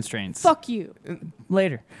 time constraints. Fuck you.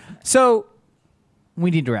 Later. So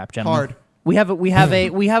we need to wrap, gentlemen. Hard. We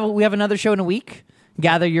have another show in a week.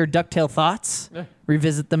 Gather your DuckTale thoughts.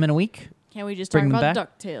 Revisit them in a week. Can we just Bring talk them about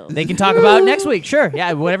back. DuckTales? They can talk about it next week. Sure.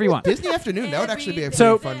 Yeah, whatever you want. Disney Afternoon. That would actually be a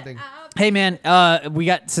So- pretty fun thing. Hey man, we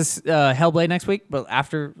got Hellblade next week, but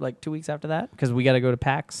after like 2 weeks after that, because we got to go to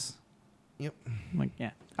PAX. Yep. I'm like,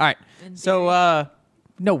 yeah. All right. So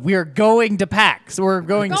no, we're going to PAX. We're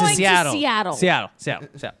going to Going to Seattle. Seattle. Seattle.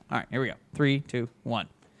 All right, here we go. 3, 2, 1.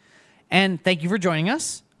 And thank you for joining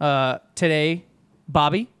us today,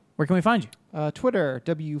 Bobby. Where can we find you? Twitter,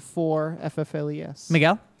 W4FFLES.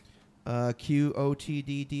 Miguel.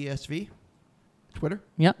 QOTDDSV. Twitter.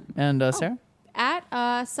 Yep. And Sarah. At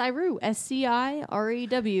Cyrew,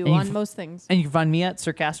 SCIREW And on you- most things. And you can find me at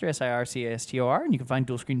Sircastor, SIRCASTOR. And you can find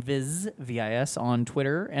Dual Screen Viz, VIS on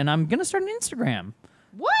Twitter. And I'm going to start an Instagram.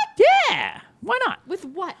 What? Yeah. Why not? With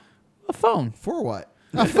what? A phone. For what?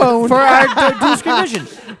 A phone. For our Dual Screen Vision.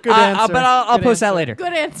 Good answer. But I'll Good post that answer. later.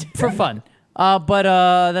 Good answer. For fun. But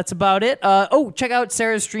that's about it. Check out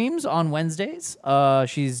Sarah's streams on Wednesdays.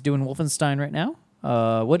 She's doing Wolfenstein right now.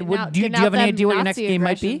 Do you have any idea what your next game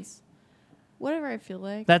might be? Whatever I feel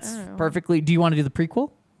like. That's I don't know. perfectly. Do you want to do the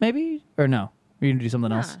prequel, maybe, or no? Are you gonna do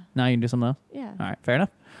something else? Nah. No, you can do something else. Yeah. All right, fair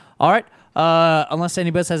enough. All right. Unless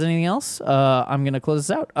anybody else has anything else, I'm gonna close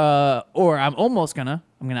this out. Or I'm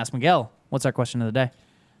gonna ask Miguel. What's our question of the day?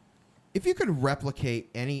 If you could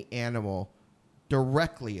replicate any animal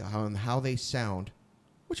directly on how they sound,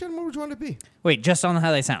 which animal would you want to be? Wait, just on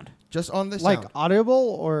how they sound. Just on the Like sound.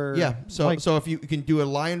 audible or Yeah. So like, so if you can do a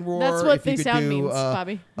lion roar, That's what if you they could sound do means,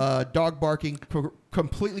 Bobby. dog barking,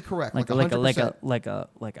 completely correct, Like like a 100%. like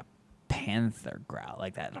a panther growl,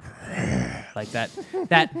 like that, like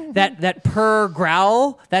that purr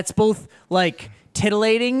growl. That's both like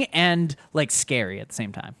titillating and like scary at the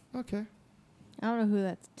same time. Okay. I don't know who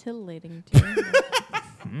that's titillating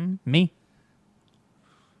to. Me.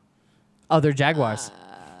 Other jaguars.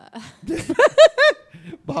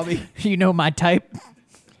 Bobby. You know my type.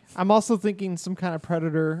 I'm also thinking some kind of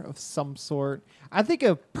predator of some sort. I think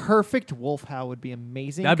a perfect wolf howl would be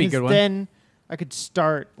amazing. That'd be a 'cause good one. Then I could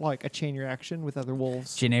start like a chain reaction with other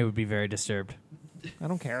wolves. Janae would be very disturbed. I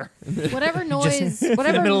don't care. Whatever noise, Just in the middle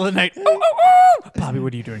whatever, of the night. Bobby,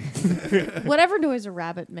 what are you doing? whatever noise a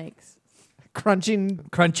rabbit makes. Crunching.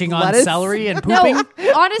 Crunching on Lettuce? celery and pooping?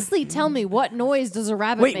 No, honestly, tell me what noise does a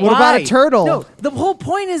rabbit Wait, make? What about a why? turtle? No, the whole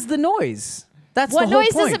point is the noise. That's What the whole noise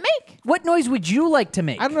does point. it make? What noise would you like to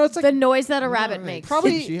make? I don't know. It's like The noise that a rabbit Right. makes.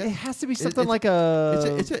 probably She has- it has to be something it's- like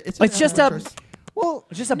a. It's just a- animal choice. well.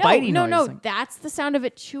 It's just a No, biting no, noise. no. Like- That's the sound of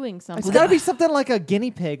it chewing something. It's got to be something like a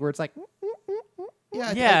guinea pig where it's like.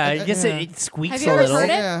 Yeah, I guess yeah. it squeaks Have you a ever little. heard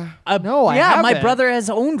it? Yeah. No, I yeah, my haven't. brother has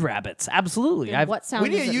owned rabbits. Absolutely. Then I've, what sound We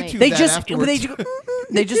need does a it YouTube make? they that just afterwards.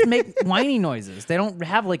 they just make whiny noises. They don't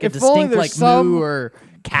have like a If only distinct there's like some moo or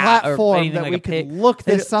cat or platform anything that like we a pig. could look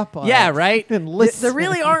They this do- up on. Yeah, right. And There listen.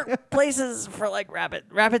 really aren't places for like rabbit.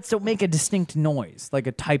 Rabbits don't make a distinct noise, like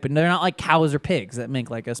a type, and they're not like cows or pigs that make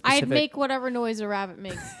like a specific. I'd make whatever noise a rabbit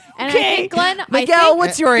makes. And Okay. I think, Glenn, Miguel,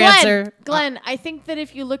 what's your answer? Glenn, I think that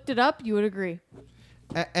if you looked it up, you would agree.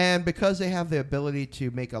 And because they have the ability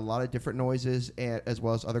to make a lot of different noises as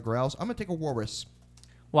well as other growls, I'm gonna take a walrus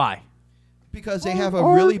Why? because they have a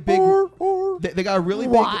really big. They got a really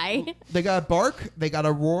Why? big. They got a bark, they got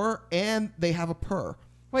a roar, and they have a purr.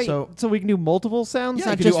 Wait, so, so we can do multiple sounds? Yeah,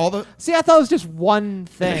 not you can do just all the- See, I thought it was just one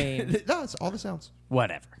thing. no, it's all the sounds.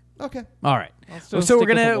 Whatever. Okay. All right. still So we're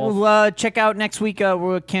stick with the gonna check out next week.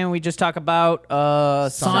 Can we just talk about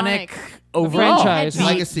Sonic overall? franchise. the,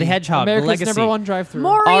 Legacy. the Hedgehog, the America's legacy. #1 drive-through.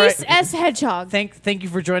 Maurice right. S. Hedgehog. Thank you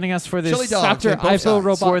for joining us for this Chili dogs. Dr. on both Ivo sides.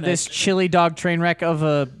 Robot- for this chili dog train wreck of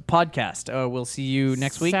a podcast. We'll see you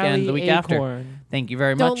next week and the week after. Acorn. Thank you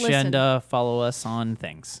very Don't much, listen. and follow us on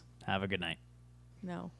things. Have a good night. No.